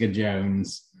Jessica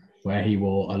Jones, where he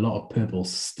wore a lot of purple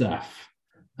stuff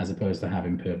as opposed to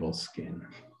having purple skin.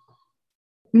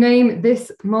 Name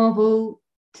this Marvel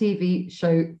TV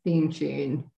show theme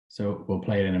tune. So we'll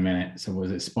play it in a minute. So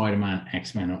was it Spider-Man,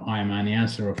 X-Men, or Iron Man? The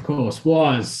answer, of course,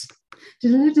 was...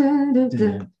 Yeah,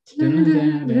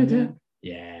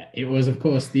 it was, of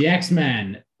course, the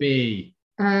X-Men. B.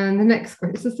 And the next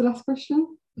question, is this the last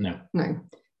question? No.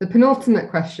 The penultimate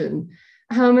question.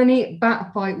 How many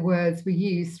bat fight words were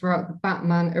used throughout the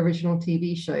Batman original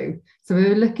TV show? So we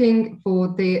were looking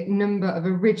for the number of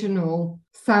original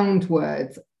sound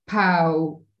words.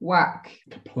 Pow, whack,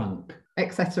 Plunk.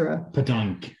 etc.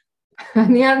 Padunk.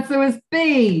 And the answer was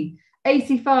B,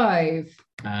 85.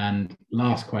 And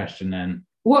last question then.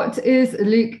 What is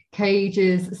Luke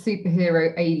Cage's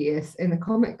superhero alias in the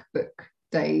comic book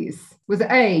days? Was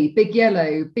it A, Big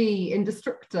Yellow, B,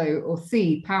 Indestructo, or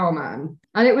C, Power Man?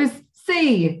 And it was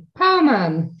C, Power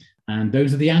Man. And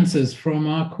those are the answers from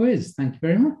our quiz. Thank you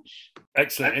very much.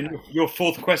 Excellent. And your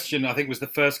fourth question, I think, was the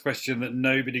first question that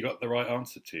nobody got the right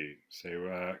answer to.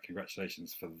 So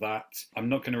congratulations for that. I'm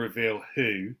not going to reveal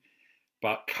who,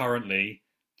 but currently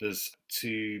there's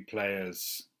 2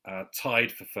 players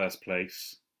tied for first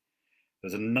place.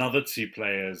 There's another 2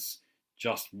 players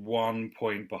just 1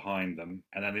 point behind them.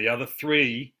 And then the other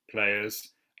 3 players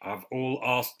have all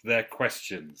asked their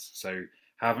questions, so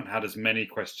haven't had as many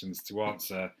questions to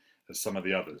answer as some of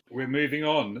the others. We're moving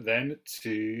on then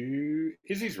to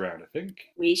Izzy's round, I think.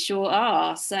 We sure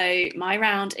are. So my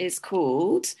round is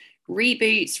called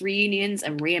Reboots, Reunions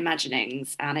and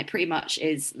Reimaginings, and it pretty much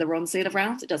is the Ron Sealer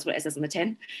round. It does what it says on the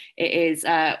tin. It is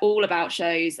all about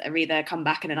shows that have either come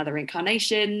back in another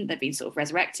incarnation, they've been sort of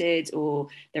resurrected, or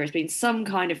there has been some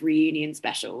kind of reunion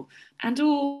special, and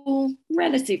all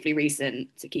relatively recent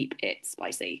to keep it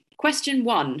spicy. Question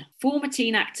 1. Former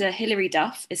teen actor Hilary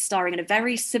Duff is starring in a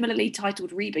very similarly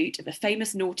titled reboot of a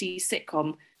famous naughty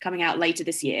sitcom coming out later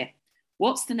this year.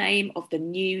 What's the name of the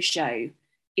new show?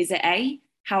 Is it A,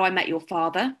 How I Met Your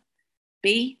Father,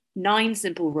 B, 9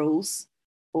 Simple Rules,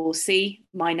 or C,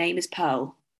 My Name is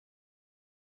Pearl?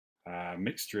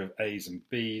 Mixture of A's and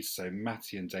B's, so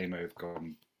Matty and Damo have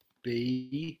gone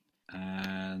B,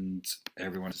 and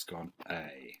everyone has gone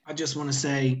A. I just want to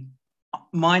say,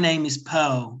 My Name is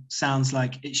Pearl sounds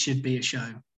like it should be a show,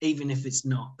 even if it's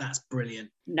not. That's brilliant.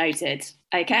 Noted.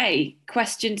 Okay,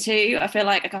 question 2. I feel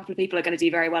like a couple of people are going to do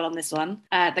very well on this one.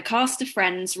 The cast of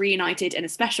Friends reunited in a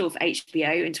special for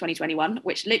HBO in 2021,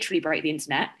 which literally broke the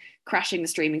internet, crashing the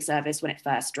streaming service when it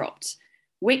first dropped.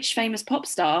 Which famous pop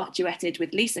star duetted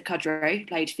with Lisa Kudrow, who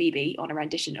played Phoebe, on a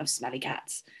rendition of Smelly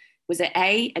Cat? Was it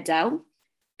A, Adele,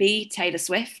 B, Taylor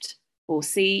Swift, or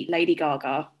C, Lady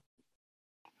Gaga?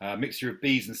 Mixture of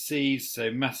B's and C's, so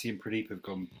Matty and Pradeep have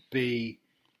gone B,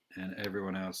 and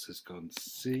everyone else has gone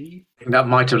C. That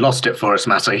might have lost it for us,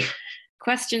 Matty.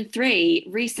 Question 3.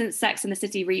 Recent Sex and the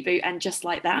City reboot And Just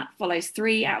Like That follows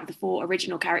 3 out of the 4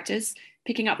 original characters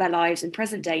picking up their lives in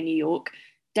present-day New York,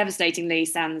 devastatingly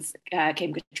sans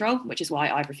Kim Cattrall, which is why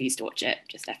I've refused to watch it,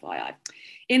 just FYI.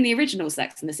 In the original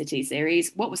Sex and the City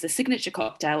series, what was the signature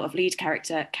cocktail of lead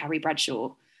character Carrie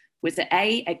Bradshaw? Was it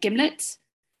A, a gimlet,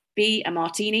 B, a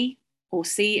martini, or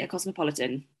C, a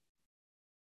cosmopolitan?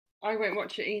 I won't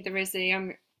watch it either, Izzy.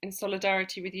 I'm in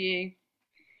solidarity with you.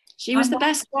 She was the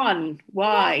best one.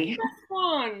 Why? Best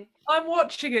one. I'm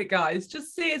watching it, guys.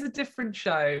 Just see it as a different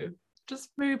show. Just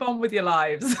move on with your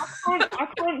lives. I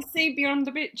can't see beyond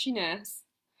the bitchiness.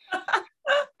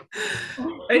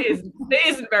 It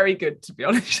isn't very good, to be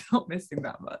honest. Not missing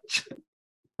that much.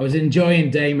 I was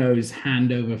enjoying Damo's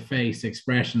hand over face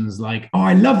expressions like, oh,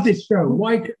 I love this show.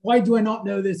 Why do I not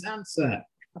know this answer?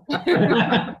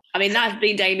 I mean, that's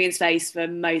been Damien's face for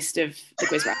most of the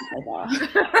quiz round so far.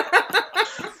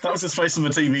 That was his face on the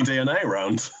TV DNA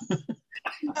round.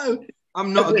 No,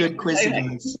 I'm not a good quiz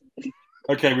against.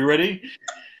 Okay, we ready?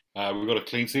 We've got a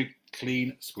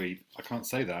clean sweep. I can't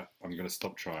say that. I'm going to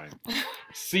stop trying.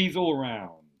 C's all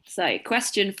round. So,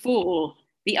 question 4.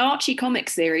 The Archie comic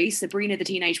series, Sabrina the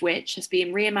Teenage Witch, has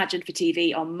been reimagined for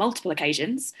TV on multiple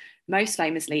occasions, most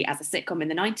famously as a sitcom in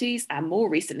the 90s and more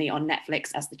recently on Netflix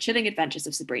as The Chilling Adventures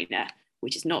of Sabrina,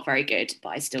 which is not very good, but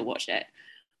I still watched it.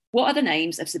 What are the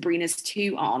names of Sabrina's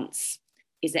 2 aunts?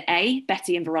 Is it A,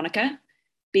 Betty and Veronica,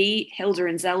 B, Hilda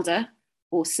and Zelda,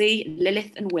 or C,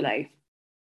 Lilith and Willow?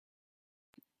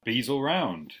 B's all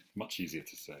round. Much easier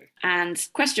to say. And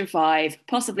question 5,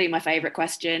 possibly my favourite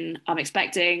question. I'm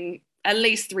expecting at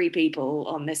least 3 people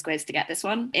on this quiz to get this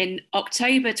one. In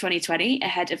October 2020,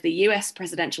 ahead of the US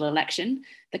presidential election,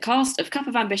 the cast of Cup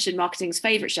of Ambition Marketing's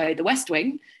favourite show, The West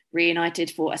Wing,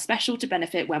 reunited for a special to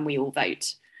benefit When We All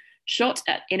Vote. Shot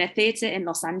in a theatre in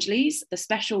Los Angeles, the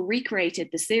special recreated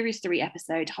the Series 3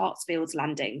 episode Hartsfield's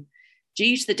Landing.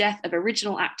 Due to the death of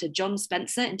original actor John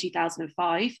Spencer in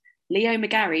 2005, Leo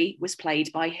McGarry was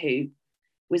played by who?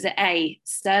 Was it A,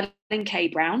 Sterling K.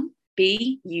 Brown,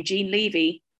 B, Eugene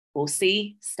Levy, or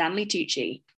C, Stanley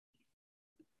Tucci?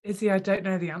 Izzy, I don't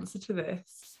know the answer to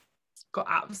this. Got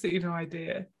absolutely no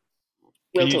idea.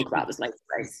 We'll talk about this later,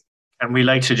 Grace. And we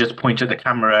later just point at the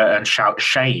camera and shout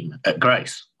shame at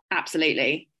Grace.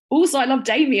 Absolutely. Also, I love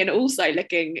Damien also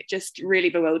looking just really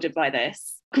bewildered by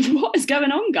this. What is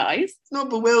going on, guys? It's not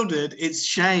bewildered, it's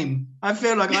shame. I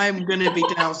feel like I am going to be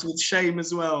doused with shame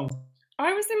as well.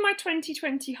 I was in my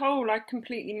 2020 hole. I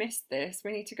completely missed this.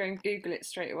 We need to go and Google it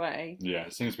straight away. Yeah,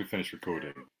 as soon as we finish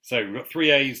recording. So we've got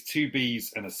 3 A's, 2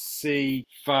 B's and a C.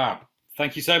 Fab.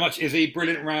 Thank you so much, Izzy.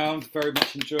 Brilliant round. Very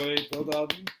much enjoyed. Well done.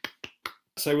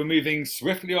 So we're moving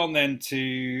swiftly on then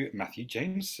to Matthew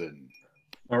Jameson.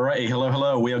 Alrighty,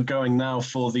 hello. We are going now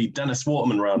for the Dennis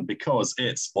Waterman round because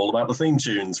it's all about the theme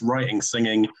tunes, writing,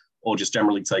 singing, or just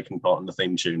generally taking part in the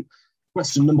theme tune.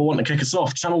 Question number 1 to kick us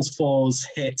off. Channel 4's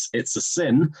hit It's a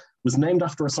Sin was named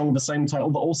after a song of the same title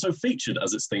that also featured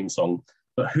as its theme song.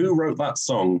 But who wrote that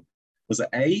song? Was it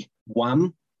A,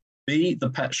 Wham, B, the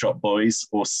Pet Shop Boys,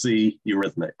 or C,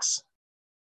 Eurythmics?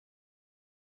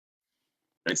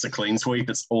 It's a clean sweep.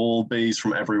 It's all B's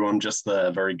from everyone just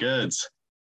there. Very good.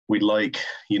 We like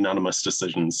unanimous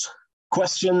decisions.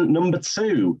 Question number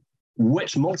 2.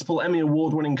 Which multiple Emmy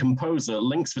Award-winning composer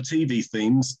links the TV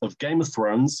themes of Game of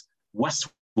Thrones,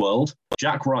 Westworld,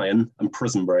 Jack Ryan, and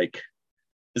Prison Break?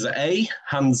 Is it A,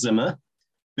 Hans Zimmer,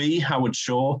 B, Howard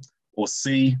Shore, or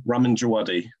C, Ramin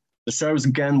Djawadi? The shows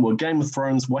again were Game of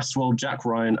Thrones, Westworld, Jack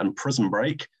Ryan, and Prison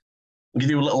Break. I'll give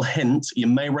you a little hint. You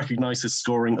may recognize his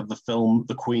scoring of the film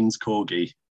The Queen's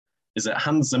Corgi. Is it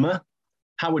Hans Zimmer,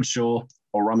 Howard Shore,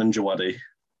 or Ramin Djawadi?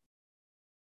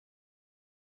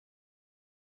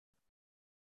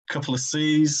 Couple of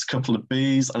C's, couple of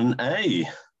B's, and an A.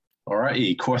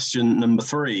 Alrighty, question number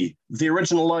 3. The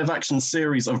original live-action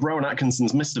series of Rowan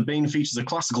Atkinson's Mr. Bean features a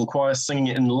classical choir singing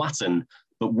it in Latin,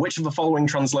 but which of the following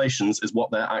translations is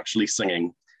what they're actually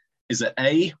singing? Is it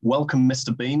A, Welcome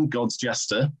Mr. Bean, God's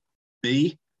Jester,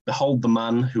 B, Behold the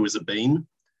Man Who Is a Bean,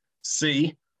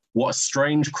 C, What a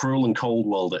Strange, Cruel and Cold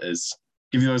World It Is?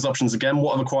 Give you those options again.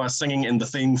 What are the choir singing in the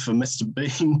theme for Mr.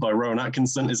 Bean by Rowan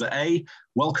Atkinson? Is it A,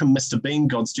 Welcome Mr. Bean,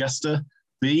 God's Jester,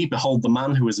 B, Behold the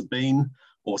Man Who Is a Bean,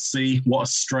 or C, What a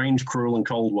Strange, Cruel and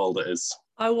Cold World It Is?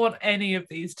 I want any of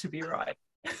these to be right.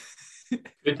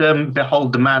 Could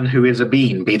Behold the Man Who Is a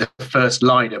Bean be the first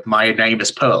line of My Name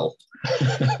is Pearl?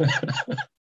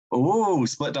 Oh,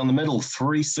 split down the middle.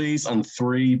 3 C's and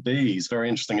 3 B's. Very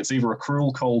interesting. It's either A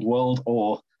Cruel, Cold World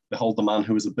or Behold the Man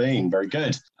Who Is a Bean. Very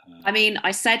good. I mean,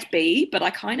 I said B, but I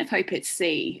kind of hope it's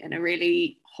C in a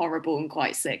really horrible and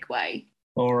quite sick way.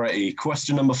 Alrighty,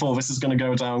 question number 4. This is going to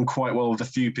go down quite well with a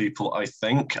few people, I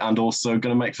think, and also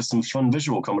going to make for some fun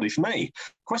visual comedy for me.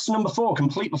 Question number 4.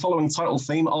 Complete the following title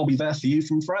theme, I'll Be There For You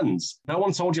from Friends. No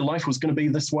one told you life was going to be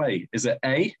this way. Is it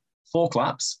A, 4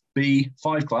 claps, B,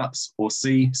 5 claps, or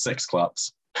C, 6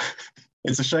 claps?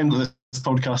 It's a shame that this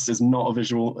podcast is not a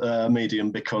visual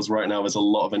medium because right now there's a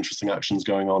lot of interesting actions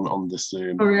going on this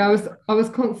Zoom. Sorry, I was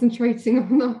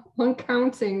concentrating on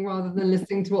counting rather than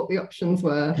listening to what the options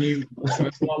were.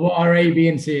 What are A, B,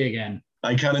 and C again?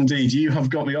 I can indeed. You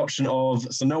have got the option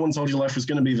of, so no one told you life was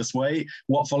going to be this way.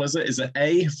 What follows it? Is it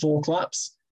A, 4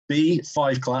 claps, B,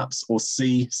 5 claps, or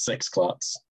C, 6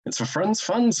 claps? It's for Friends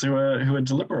fans who are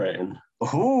deliberating.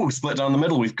 Oh, split down the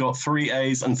middle. We've got 3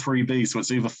 A's and 3 B's, so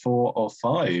it's either 4 or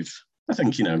 5. I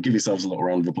think, give yourselves a little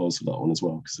round of applause for that one as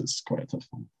well, because it's quite a tough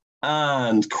one.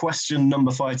 And question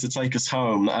number 5 to take us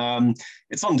home.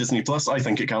 It's on Disney Plus. I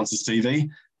think it counts as TV.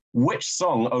 Which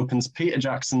song opens Peter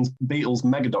Jackson's Beatles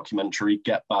mega documentary,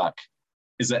 Get Back?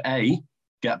 Is it A,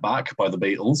 Get Back by the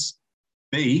Beatles,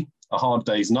 B, A Hard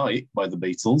Day's Night by the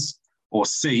Beatles, or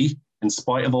C, In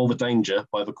Spite of All the Danger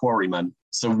by the Quarrymen?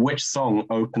 So which song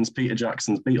opens Peter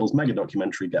Jackson's Beatles mega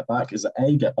documentary, Get Back? Is it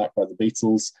A, Get Back by the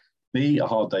Beatles, B, A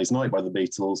Hard Day's Night by the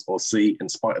Beatles, or C, In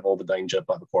Spite of All the Danger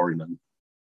by the Quarrymen?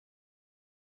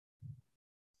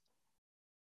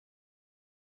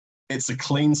 It's a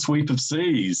clean sweep of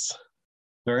C's.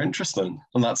 Very interesting.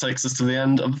 And that takes us to the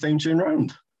end of the theme tune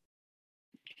round.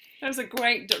 That was a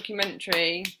great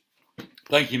documentary.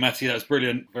 Thank you, Matty. That was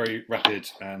brilliant. Very rapid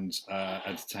and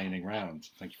entertaining round.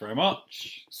 Thank you very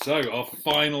much. So our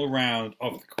final round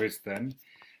of the quiz then.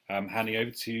 Handing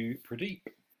over to Pradeep.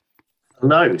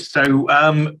 Hello.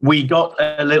 So we got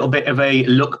a little bit of a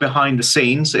look behind the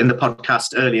scenes in the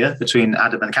podcast earlier between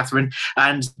Adam and Catherine.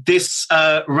 And this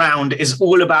round is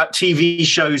all about TV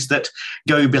shows that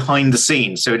go behind the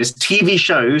scenes. So it is TV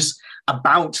shows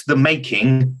about the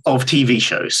making of TV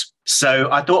shows. So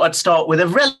I thought I'd start with a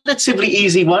relatively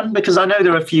easy one because I know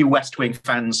there are a few West Wing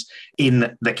fans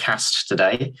in the cast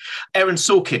today. Aaron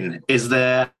Sorkin is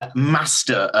the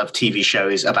master of TV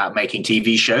shows about making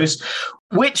TV shows.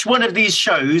 Which one of these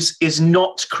shows is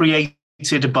not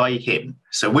created by him?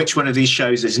 So which one of these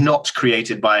shows is not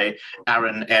created by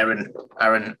Aaron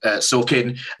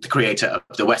Sorkin, the creator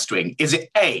of The West Wing? Is it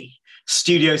A,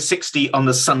 Studio 60 on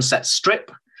the Sunset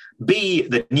Strip, B,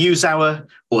 the News Hour,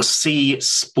 or C,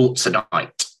 Sports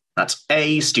Night? That's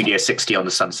A, Studio 60 on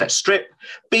the Sunset Strip,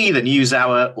 B, the News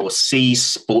Hour, or C,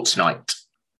 Sports Night?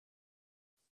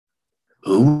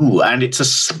 Ooh, and it's a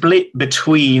split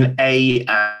between A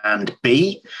and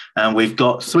B. And we've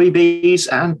got 3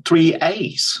 Bs and 3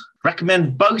 As.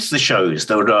 Recommend both the shows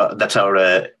that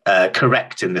are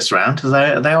correct in this round.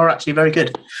 They are actually very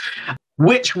good.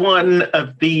 Which one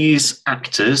of these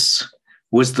actors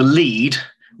was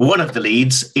one of the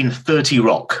leads in 30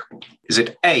 Rock? Is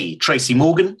it A, Tracy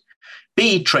Morgan,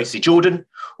 B, Tracy Jordan,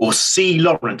 or C,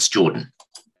 Lawrence Jordan?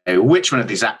 Which one of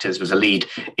these actors was a lead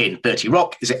in 30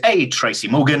 Rock? Is it A, Tracy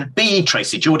Morgan, B,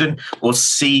 Tracy Jordan, or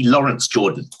C, Lawrence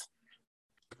Jordan?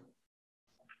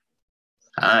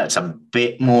 It's a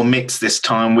bit more mixed this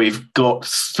time. We've got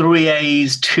 3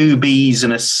 A's, 2 B's,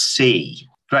 and a C.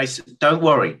 Grace, don't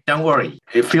worry.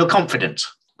 Feel confident.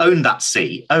 Own that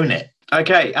C. Own it.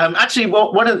 Okay. Actually,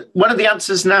 one of the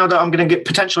answers now that I'm going to get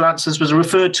potential answers was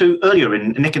referred to earlier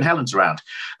in Nick and Helen's round,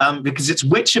 because it's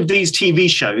which of these TV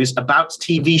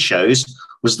shows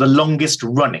was the longest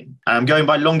running. I'm going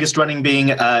by longest running being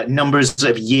numbers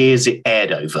of years it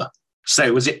aired over.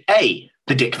 So was it A,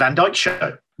 The Dick Van Dyke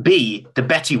Show, B, The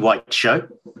Betty White Show,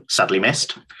 sadly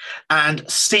missed, and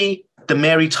C, The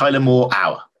Mary Tyler Moore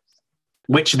Hour?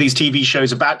 Which of these TV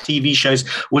shows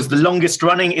was the longest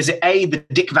running? Is it A, The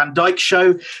Dick Van Dyke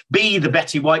Show, B, The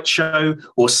Betty White Show,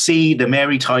 or C, The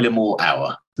Mary Tyler Moore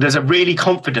Hour? There's a really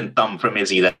confident thumb from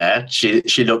Izzy there.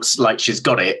 She looks like she's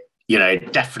got it.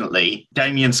 Definitely.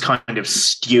 Damien's kind of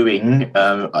stewing.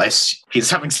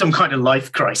 He's having some kind of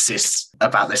life crisis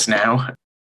about this now.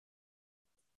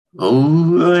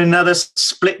 Oh, another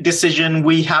split decision.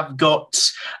 We have got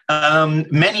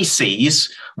many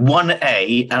C's, 1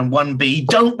 A and 1 B.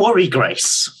 Don't worry,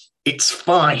 Grace. It's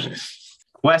fine.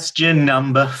 Question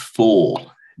number 4.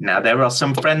 Now, there are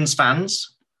some Friends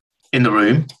fans in the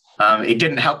room. It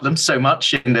didn't help them so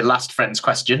much in the last Friends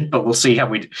question, but we'll see how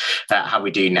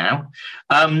we do now.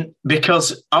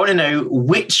 Because I want to know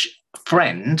which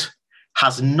friend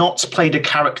has not played a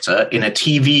character in a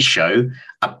TV show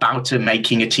about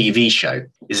making a TV show.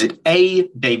 Is it A,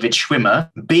 David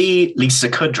Schwimmer, B, Lisa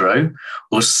Kudrow,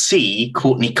 or C,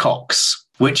 Courtney Cox?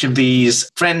 Which of these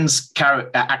Friends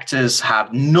actors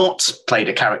have not played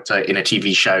a character in a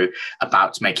TV show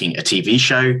about making a TV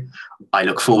show? I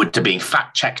look forward to being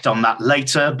fact-checked on that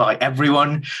later by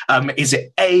everyone. Is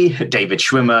it A, David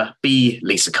Schwimmer, B,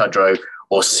 Lisa Kudrow,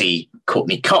 or C,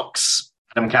 Courtney Cox?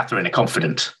 Adam and Catherine are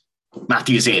confident.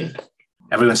 Matthew's in.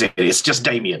 Everyone's in. It's just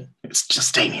Damien.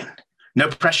 No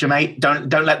pressure, mate. Don't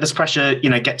let this pressure,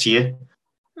 get to you.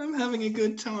 I'm having a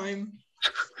good time.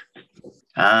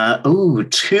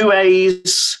 2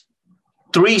 A's,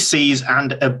 3 C's,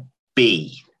 and a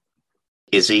B.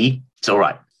 Izzy, it's all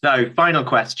right. So, final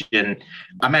question.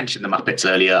 I mentioned the Muppets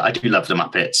earlier. I do love the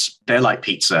Muppets. They're like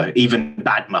pizza. Even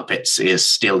bad Muppets is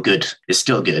still good.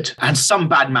 And some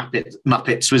bad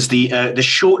Muppets was the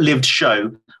short-lived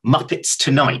show Muppets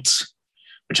Tonight,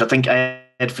 which I think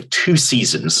aired for 2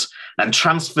 seasons and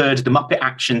transferred the Muppet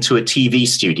action to a TV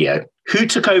studio. Who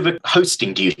took over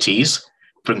hosting duties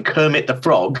from Kermit the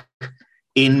Frog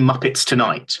in Muppets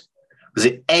Tonight? Was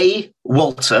it A,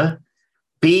 Walter,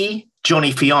 B,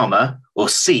 Johnny Fiamma, or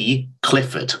C,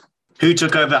 Clifford? Who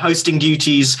took over hosting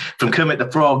duties from Kermit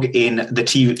the Frog in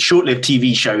the short-lived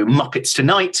TV show Muppets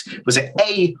Tonight? Was it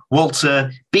A,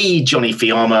 Walter, B, Johnny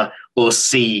Fiamma, or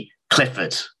C,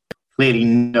 Clifford? Clearly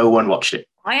no one watched it.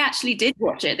 I actually did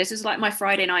watch it. This was like my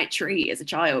Friday night treat as a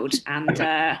child, and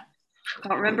can't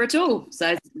remember at all. So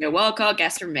it's a wildcard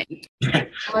guess from me.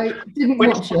 I didn't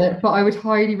watch it, but I would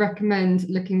highly recommend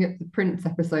looking at the Prince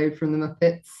episode from the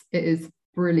Muppets. It is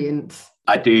brilliant.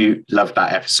 I do love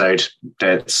that episode.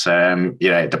 That's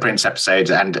the Prince episode,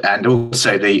 and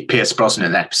also the Pierce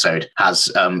Brosnan episode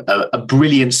has a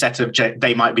brilliant set of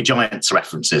They Might Be Giants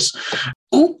references.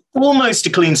 Almost a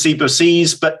clean sweep of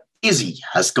C's, but Izzy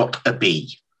has got a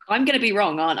B. I'm going to be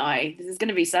wrong, aren't I? This is going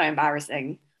to be so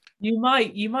embarrassing. You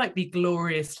might be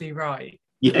gloriously right.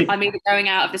 Yeah. I'm either going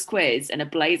out of this quiz in a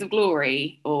blaze of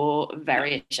glory or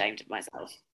very ashamed of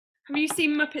myself. Have you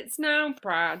seen Muppets Now,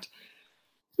 Brad?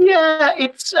 Yeah,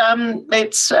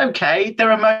 it's okay.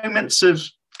 There are moments of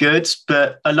good,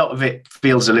 but a lot of it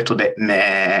feels a little bit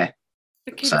meh.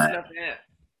 The kids love it.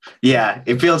 Yeah,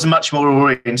 it feels much more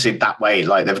oriented that way.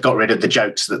 Like they've got rid of the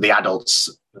jokes that the adults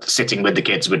sitting with the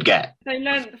kids would get. They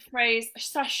learnt the phrase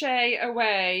 "sashay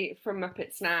away" from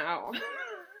Muppets Now.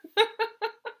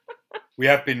 We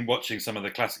have been watching some of the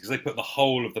classics. They put the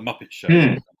whole of the Muppet Show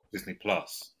on Disney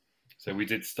Plus, so we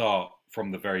did start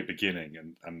from the very beginning,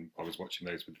 and I was watching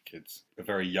those with the kids. A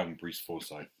very young Bruce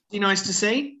Forsyth. Be nice to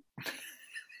see.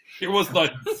 It was nice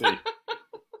to see.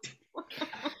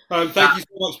 Thank you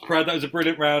so much, Brad. That was a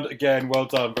brilliant round. Again, well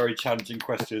done. Very challenging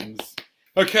questions.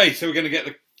 Okay, so we're going to get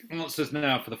the answers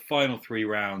now for the final 3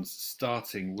 rounds,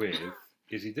 starting with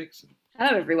Izzy Dixon.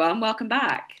 Hello, everyone. Welcome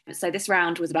back. So this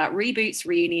round was about reboots,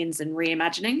 reunions and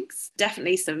reimaginings.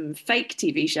 Definitely some fake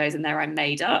TV shows in there I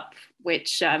made up,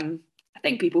 which I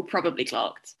think people probably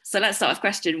clocked. So let's start with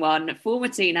question 1. Former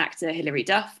teen actor Hilary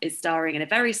Duff is starring in a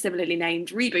very similarly named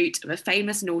reboot of a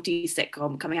famous naughty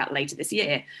sitcom coming out later this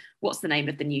year. What's the name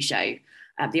of the new show?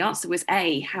 The answer was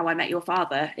A, How I Met Your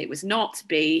Father. It was not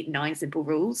B, 9 Simple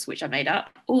Rules, which I made up,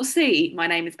 or C, My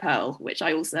Name is Pearl, which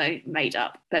I also made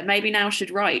up. But maybe now should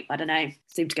write, I don't know,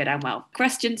 seemed to go down well.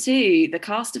 Question 2, the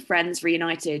cast of Friends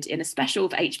reunited in a special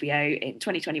for HBO in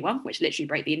 2021, which literally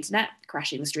broke the internet,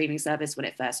 crashing the streaming service when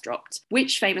it first dropped.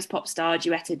 Which famous pop star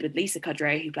duetted with Lisa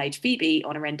Kudrow, who played Phoebe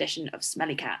on a rendition of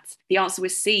Smelly Cat? The answer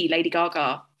was C, Lady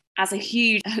Gaga. As a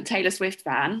huge Taylor Swift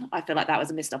fan, I feel like that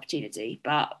was a missed opportunity,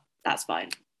 but that's fine.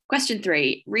 Question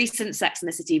 3. Recent Sex and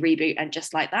the City reboot And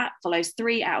Just Like That follows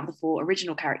 3 out of the 4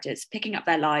 original characters picking up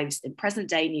their lives in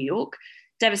present-day New York,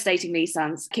 devastatingly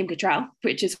sans Kim Cattrall,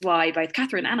 which is why both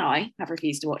Catherine and I have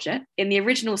refused to watch it. In the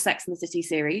original Sex and the City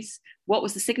series, what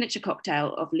was the signature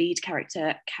cocktail of lead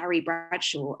character Carrie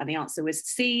Bradshaw? And the answer was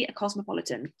C, a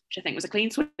Cosmopolitan, which I think was a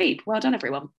clean sweep. Well done,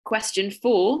 everyone. Question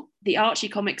 4. The Archie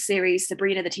comics series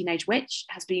Sabrina the Teenage Witch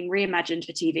has been reimagined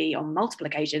for TV on multiple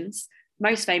occasions,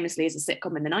 most famously as a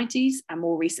sitcom in the 90s and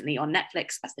more recently on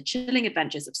Netflix as The Chilling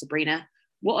Adventures of Sabrina.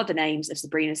 What are the names of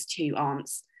Sabrina's 2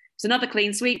 aunts? It's another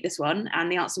clean sweep, this one,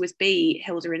 and the answer was B,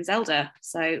 Hilda and Zelda.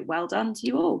 So well done to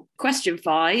you all. Question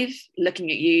 5, looking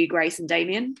at you, Grace and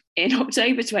Damien. In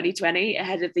October 2020,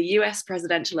 ahead of the US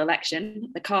presidential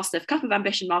election, the cast of Cup of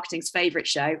Ambition Marketing's favourite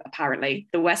show, apparently,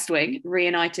 The West Wing,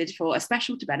 reunited for a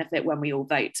special to benefit When We All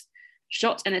Vote.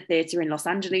 Shot in a theatre in Los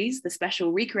Angeles, the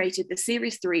special recreated the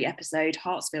Series 3 episode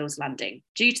Hartsfield's Landing.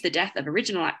 Due to the death of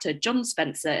original actor John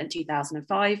Spencer in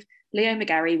 2005, Leo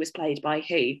McGarry was played by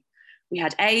who? We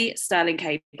had A, Sterling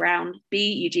K. Brown,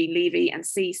 B, Eugene Levy, and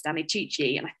C, Stanley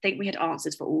Tucci, and I think we had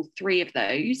answers for all 3 of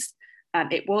those.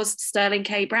 It was Sterling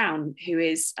K. Brown, who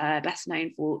is best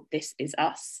known for This Is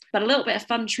Us. But a little bit of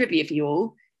fun trivia for you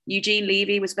all. Eugene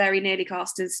Levy was very nearly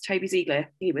cast as Toby Ziegler.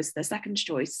 He was the second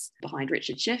choice behind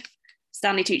Richard Schiff.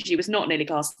 Stanley Tucci was not nearly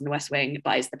cast in The West Wing,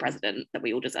 but is the president that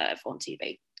we all deserve on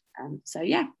TV. So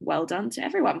yeah, well done to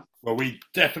everyone. Well, we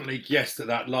definitely guessed at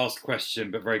that last question,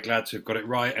 but very glad to have got it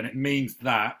right. And it means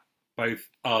that both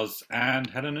us and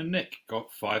Helen and Nick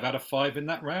got 5 out of 5 in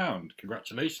that round.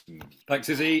 Congratulations. Thanks,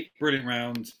 Izzy. Brilliant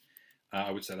round.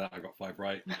 I would say that I got 5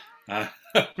 right.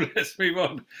 Let's move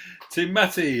on to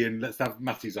Matty and let's have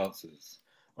Matty's answers.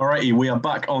 Alrighty, we are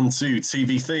back on to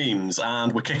TV themes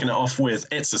and we're kicking it off with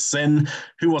It's a Sin.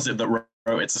 Who was it that wrote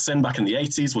It's a Sin back in the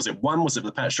 80s? Was it Wham? Was it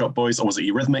the Pet Shop Boys? Or was it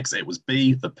Eurythmics? It was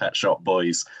B, the Pet Shop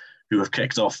Boys, who have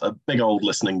kicked off a big old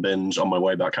listening binge on my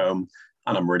way back home.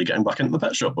 And I'm really getting back into the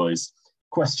Pet Shop Boys.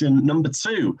 Question number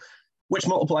 2. Which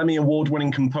multiple Emmy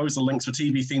award-winning composer links for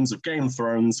TV themes of Game of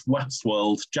Thrones,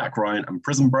 Westworld, Jack Ryan and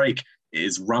Prison Break? It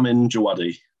is Ramin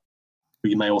Djawadi, who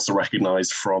you may also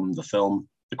recognise from the film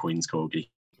The Queen's Corgi.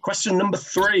 Question number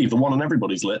 3, the one on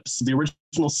everybody's lips. The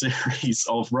original series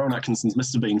of Rowan Atkinson's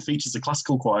Mr. Bean features a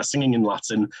classical choir singing in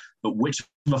Latin, but which of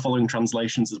the following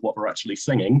translations is what they're actually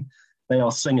singing? They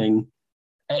are singing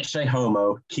Ecce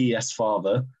Homo, qui est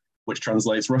father, which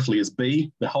translates roughly as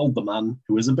B, behold the man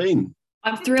who is a bean.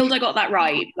 I'm thrilled I got that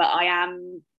right, but I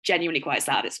am genuinely quite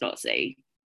sad it's not C.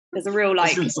 There's a real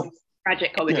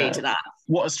tragic comedy to that.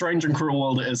 What a Strange and Cruel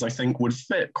World It Is, I think, would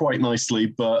fit quite nicely,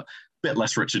 but bit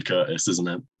less Richard Curtis, isn't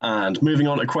it? And moving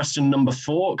on to question number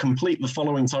 4, complete the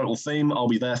following total theme. I'll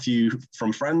be there for you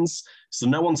from Friends. So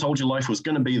no one told you life was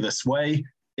going to be this way.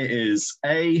 It is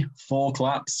A, 4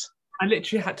 claps. I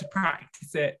literally had to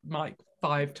practice it like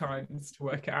 5 times to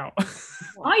work it out.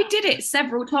 I did it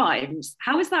several times.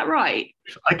 How is that right?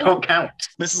 I can't count.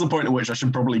 This is a point at which I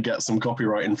should probably get some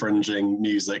copyright infringing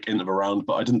music into the round,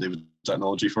 but I didn't do the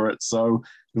technology for it, so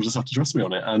you'll just have to trust me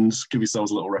on it and give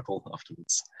yourselves a little ripple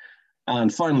afterwards.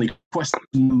 And finally, question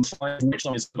number 5, which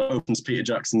opens Peter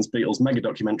Jackson's Beatles mega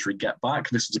documentary Get Back.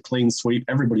 This was a clean sweep.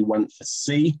 Everybody went for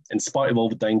C, In Spite of All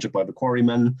the Danger by the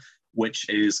Quarrymen, which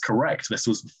is correct. This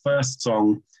was the first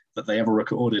song that they ever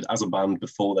recorded as a band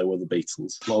before they were the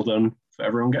Beatles. Well done for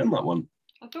everyone getting that one.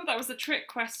 I thought that was a trick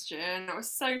question. I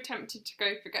was so tempted to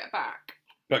go for Get Back.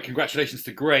 But congratulations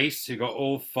to Grace, who got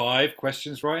all 5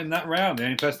 questions right in that round. The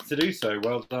only person to do so.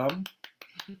 Well done.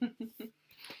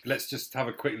 Let's just have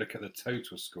a quick look at the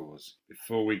total scores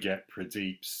before we get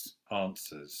Pradeep's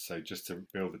answers. So just to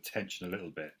build the tension a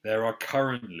little bit, there are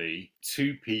currently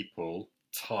 2 people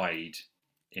tied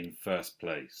in first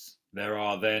place. There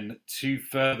are then 2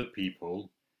 further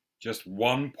people just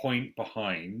 1 point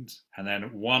behind, and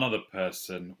then one other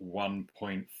person 1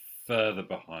 point further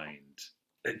behind.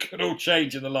 It could all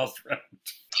change in the last round.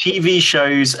 TV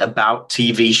shows about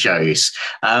TV shows.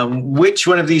 Which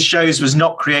one of these shows was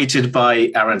not created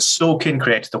by Aaron Sorkin,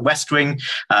 created The West Wing?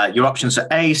 Your options are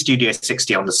A, Studio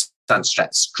 60 on the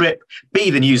Sunset Strip,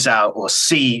 B, The News Hour, or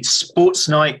C, Sports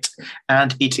Night.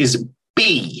 And it is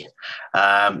B,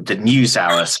 The News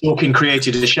Hour. Sorkin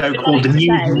created a show called The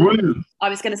Newsroom. I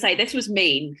was going to say this was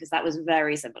mean because that was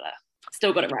very similar.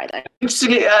 Still got it right though.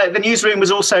 Interestingly, The Newsroom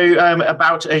was also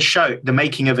about a show, the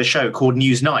making of a show called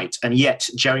Newsnight, and yet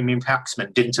Jeremy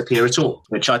Paxman didn't appear at all,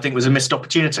 which I think was a missed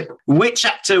opportunity. Which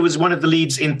actor was one of the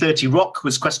leads in 30 Rock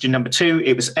was question number 2.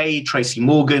 It was A, Tracy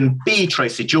Morgan, B,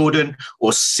 Tracy Jordan,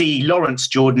 or C, Lawrence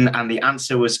Jordan, and the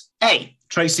answer was A,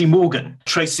 Tracy Morgan.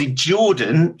 Tracy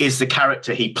Jordan is the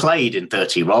character he played in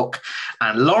 30 Rock,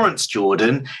 and Lawrence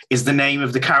Jordan is the name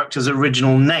of the character's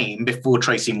original name before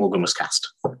Tracy Morgan was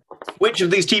cast. Which of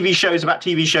these TV shows about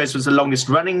TV shows was the longest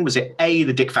running? Was it A,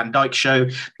 The Dick Van Dyke Show,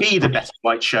 B, The Betty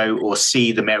White Show, or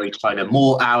C, The Mary Tyler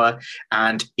Moore Hour?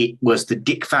 And it was The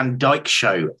Dick Van Dyke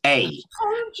Show, A.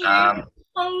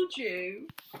 Told you.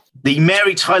 The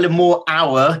Mary Tyler Moore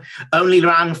Hour only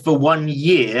ran for 1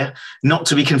 year, not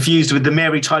to be confused with the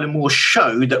Mary Tyler Moore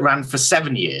Show that ran for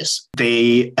 7 years.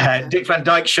 The Dick Van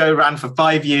Dyke Show ran for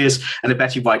 5 years, and the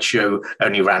Betty White Show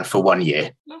only ran for 1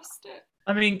 year. Lost it.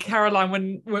 I mean,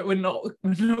 Caroline, we're not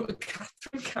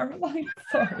Catherine. Caroline,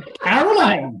 sorry.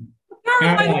 Caroline.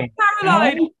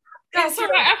 Caroline. That's all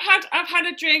right. I've had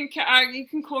a drink. You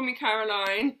can call me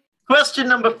Caroline. Question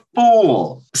number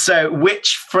 4. So,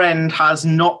 which friend has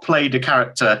not played a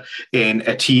character in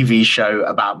a TV show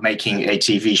about making a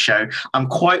TV show? I'm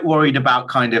quite worried about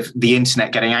kind of the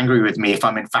internet getting angry with me if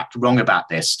I'm in fact wrong about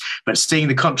this. But seeing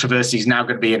the controversy is now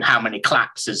going to be in how many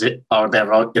claps are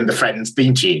there in the Friends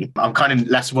theme tune, I'm kind of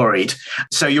less worried.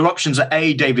 So your options are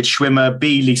A, David Schwimmer,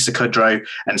 B, Lisa Kudrow,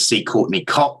 and C, Courtney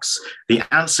Cox. The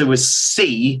answer was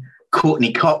C,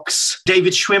 Courtney Cox.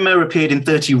 David Schwimmer appeared in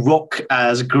 30 Rock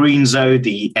as Greenzo,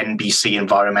 the NBC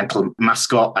environmental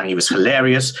mascot, and he was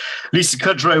hilarious. Lisa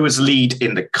Kudrow was lead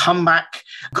in The Comeback.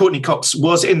 Courtney Cox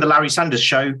was in The Larry Sanders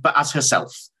Show, but as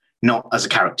herself, not as a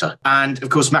character. And of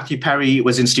course, Matthew Perry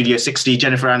was in Studio 60,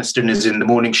 Jennifer Aniston is in The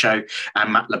Morning Show,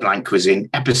 and Matt LeBlanc was in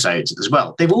episodes as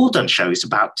well. They've all done shows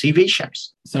about TV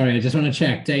shows. Sorry, I just want to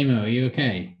check. Damo, are you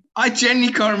okay? I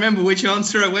genuinely can't remember which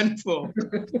answer I went for.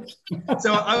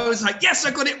 So I was like, yes,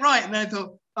 I got it right. And then I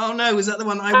thought, oh no, was that the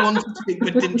one I wanted to pick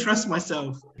but didn't trust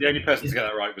myself? The only person to get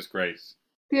that right was Grace.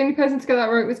 The only person to get that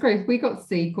right was Grace. We got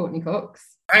C, Courtney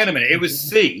Cox. Hang on a minute, it was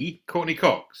C, Courtney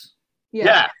Cox.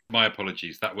 Yeah. My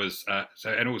apologies. That was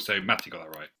and also Matty got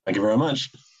that right. Thank you very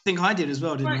much. I think I did as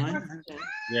well, didn't I?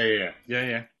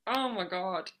 Yeah. Oh my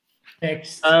god.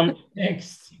 Next.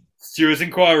 Next. Stewart's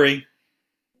inquiry.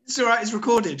 It's all right, it's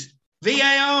recorded.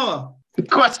 VAR.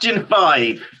 Question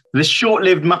 5. The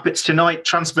short-lived Muppets Tonight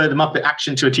transferred the Muppet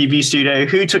action to a TV studio.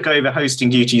 Who took over hosting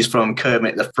duties from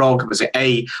Kermit the Frog? Was it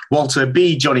A, Walter,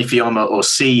 B, Johnny Fiamma, or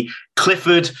C,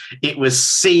 Clifford? It was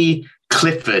C,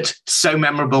 Clifford. So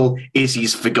memorable,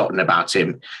 Izzy's forgotten about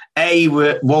him. A,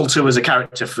 Walter was a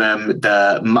character from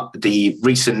the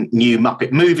recent new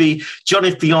Muppet movie.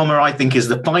 Johnny Fiamma, I think, is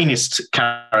the finest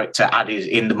character added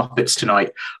in the Muppets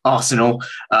Tonight arsenal,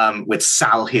 with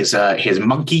Sal, his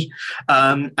monkey.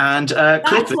 Clifford.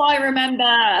 That's what I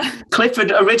remember.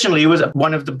 Clifford originally was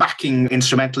one of the backing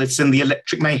instrumentalists in the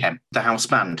Electric Mayhem, the house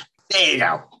band. There you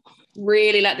go.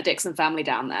 Really let the Dixon family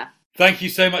down there. Thank you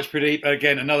so much, Pradeep.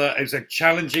 Again, it was a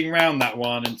challenging round, that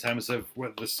one, in terms of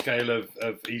the scale of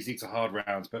easy to hard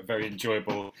rounds, but very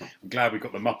enjoyable. I'm glad we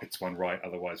got the Muppets one right,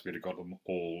 otherwise we'd have got them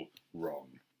all wrong.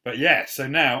 But yeah, so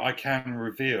now I can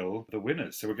reveal the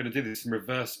winners. So we're going to do this in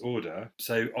reverse order.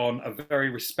 So on a very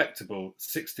respectable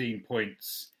 16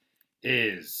 points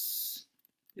is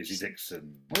Izzy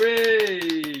Dixon.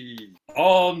 Hooray!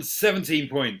 On 17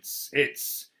 points,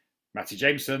 it's Matty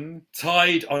Jameson.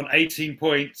 Tied on 18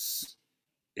 points,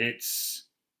 it's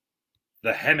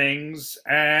the Hemmings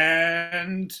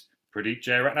and Pradeep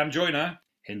Jeyaretnam Joyner.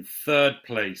 In third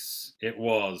place, it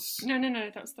was... No,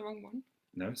 that's the wrong one.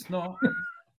 No, it's not.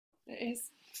 It is.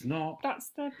 It's not. That's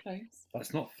third place.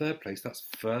 That's not third place, that's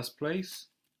first place.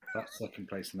 That's second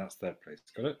place and that's third place.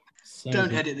 Got it?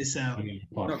 Don't edit this out.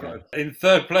 In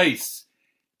third place,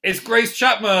 it's Grace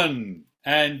Chapman.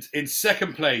 And in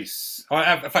second place,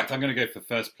 in fact, I'm going to go for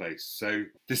first place. So,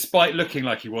 despite looking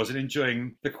like he wasn't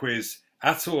enjoying the quiz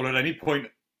at all at any point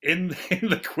in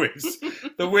the quiz,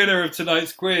 the winner of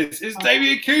tonight's quiz is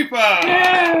Damien Cooper.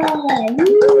 Yeah!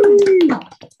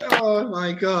 Oh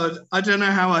my God! I don't know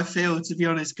how I feel, to be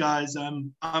honest, guys.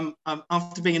 I'm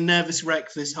after being a nervous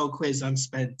wreck for this whole quiz. I'm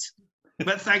spent.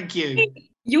 But thank you.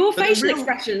 Your But the facial real-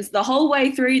 expressions the whole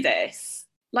way through this,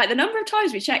 like the number of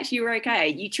times we checked you were okay,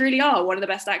 you truly are one of the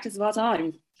best actors of our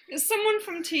time. Someone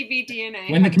from TV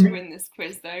DNA When the had to commu- win this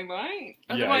quiz, though, right?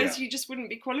 Yeah, Otherwise, yeah. you just wouldn't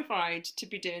be qualified to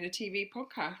be doing a TV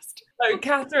podcast. So,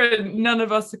 Catherine, none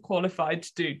of us are qualified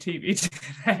to do TV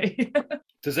today.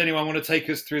 Does anyone want to take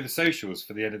us through the socials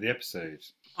for the end of the episode?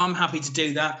 I'm happy to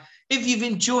do that. If you've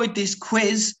enjoyed this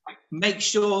quiz, make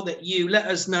sure that you let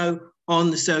us know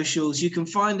on the socials. You can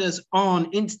find us on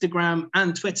Instagram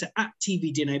and Twitter at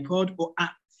TVDNA Pod, or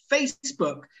at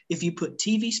Facebook if you put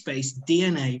TV space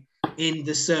DNA in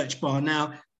the search bar.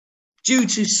 Now, due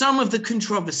to some of the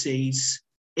controversies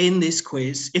in this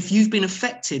quiz, if you've been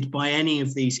affected by any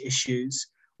of these issues,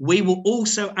 we will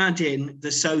also add in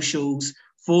the socials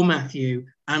for Matthew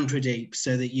and Pradeep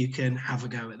so that you can have a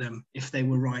go at them if they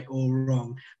were right or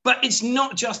wrong. But it's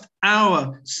not just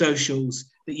our socials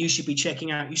that you should be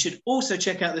checking out. You should also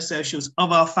check out the socials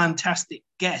of our fantastic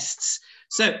guests.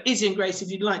 So, Izzy and Grace,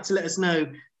 if you'd like to let us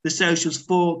know the socials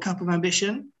for Cup of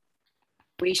Ambition.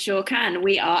 We sure can.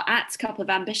 We are at Cup of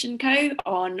Ambition Co.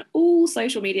 on all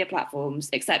social media platforms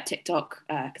except TikTok,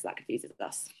 because that confuses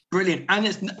us. Brilliant. And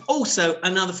it's also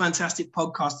another fantastic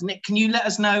podcast. Nick, can you let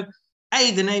us know,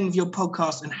 the name of your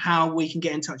podcast and how we can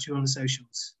get in touch with you on the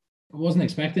socials? I wasn't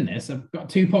expecting this. I've got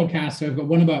two podcasts. So I've got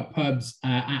one about pubs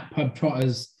at Pub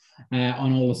Trotters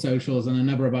on all the socials, and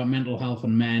another about mental health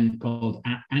and men called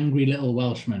Angry Little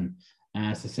Welshman.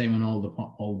 It's the same on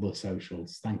all the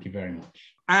socials. Thank you very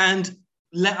much. And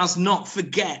let us not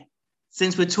forget,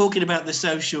 since we're talking about the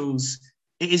socials,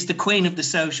 it is the queen of the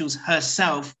socials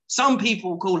herself. Some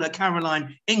people call her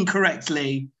Caroline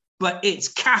incorrectly, but it's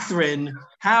Catherine.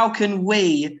 How can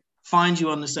we find you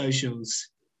on the socials?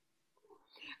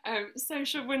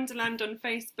 Social Wonderland on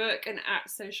Facebook and at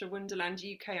Social Wonderland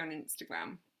UK on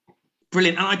Instagram.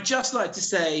 Brilliant. And I'd just like to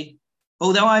say,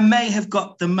 although I may have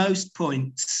got the most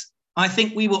points, I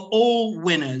think we were all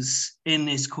winners in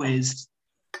this quiz.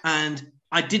 And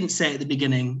I didn't say at the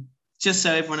beginning, just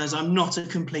so everyone knows, I'm not a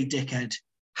complete dickhead.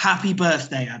 Happy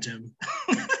birthday, Adam.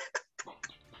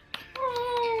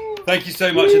 Thank you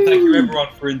so much, and thank you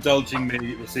everyone for indulging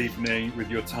me this evening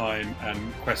with your time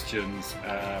and questions.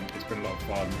 It's been a lot of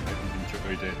fun. I hope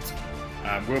you enjoyed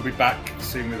it. We'll be back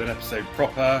soon with an episode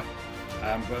proper.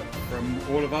 But from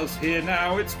all of us here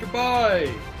now, it's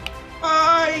goodbye.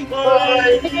 Bye.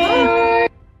 Bye. Bye.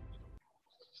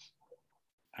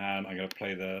 And I'm going to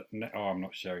play the... I'm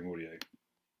not sharing audio.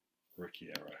 Rookie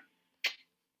error.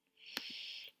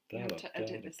 You have to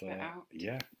edit this bit out.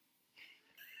 Yeah.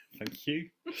 Thank you.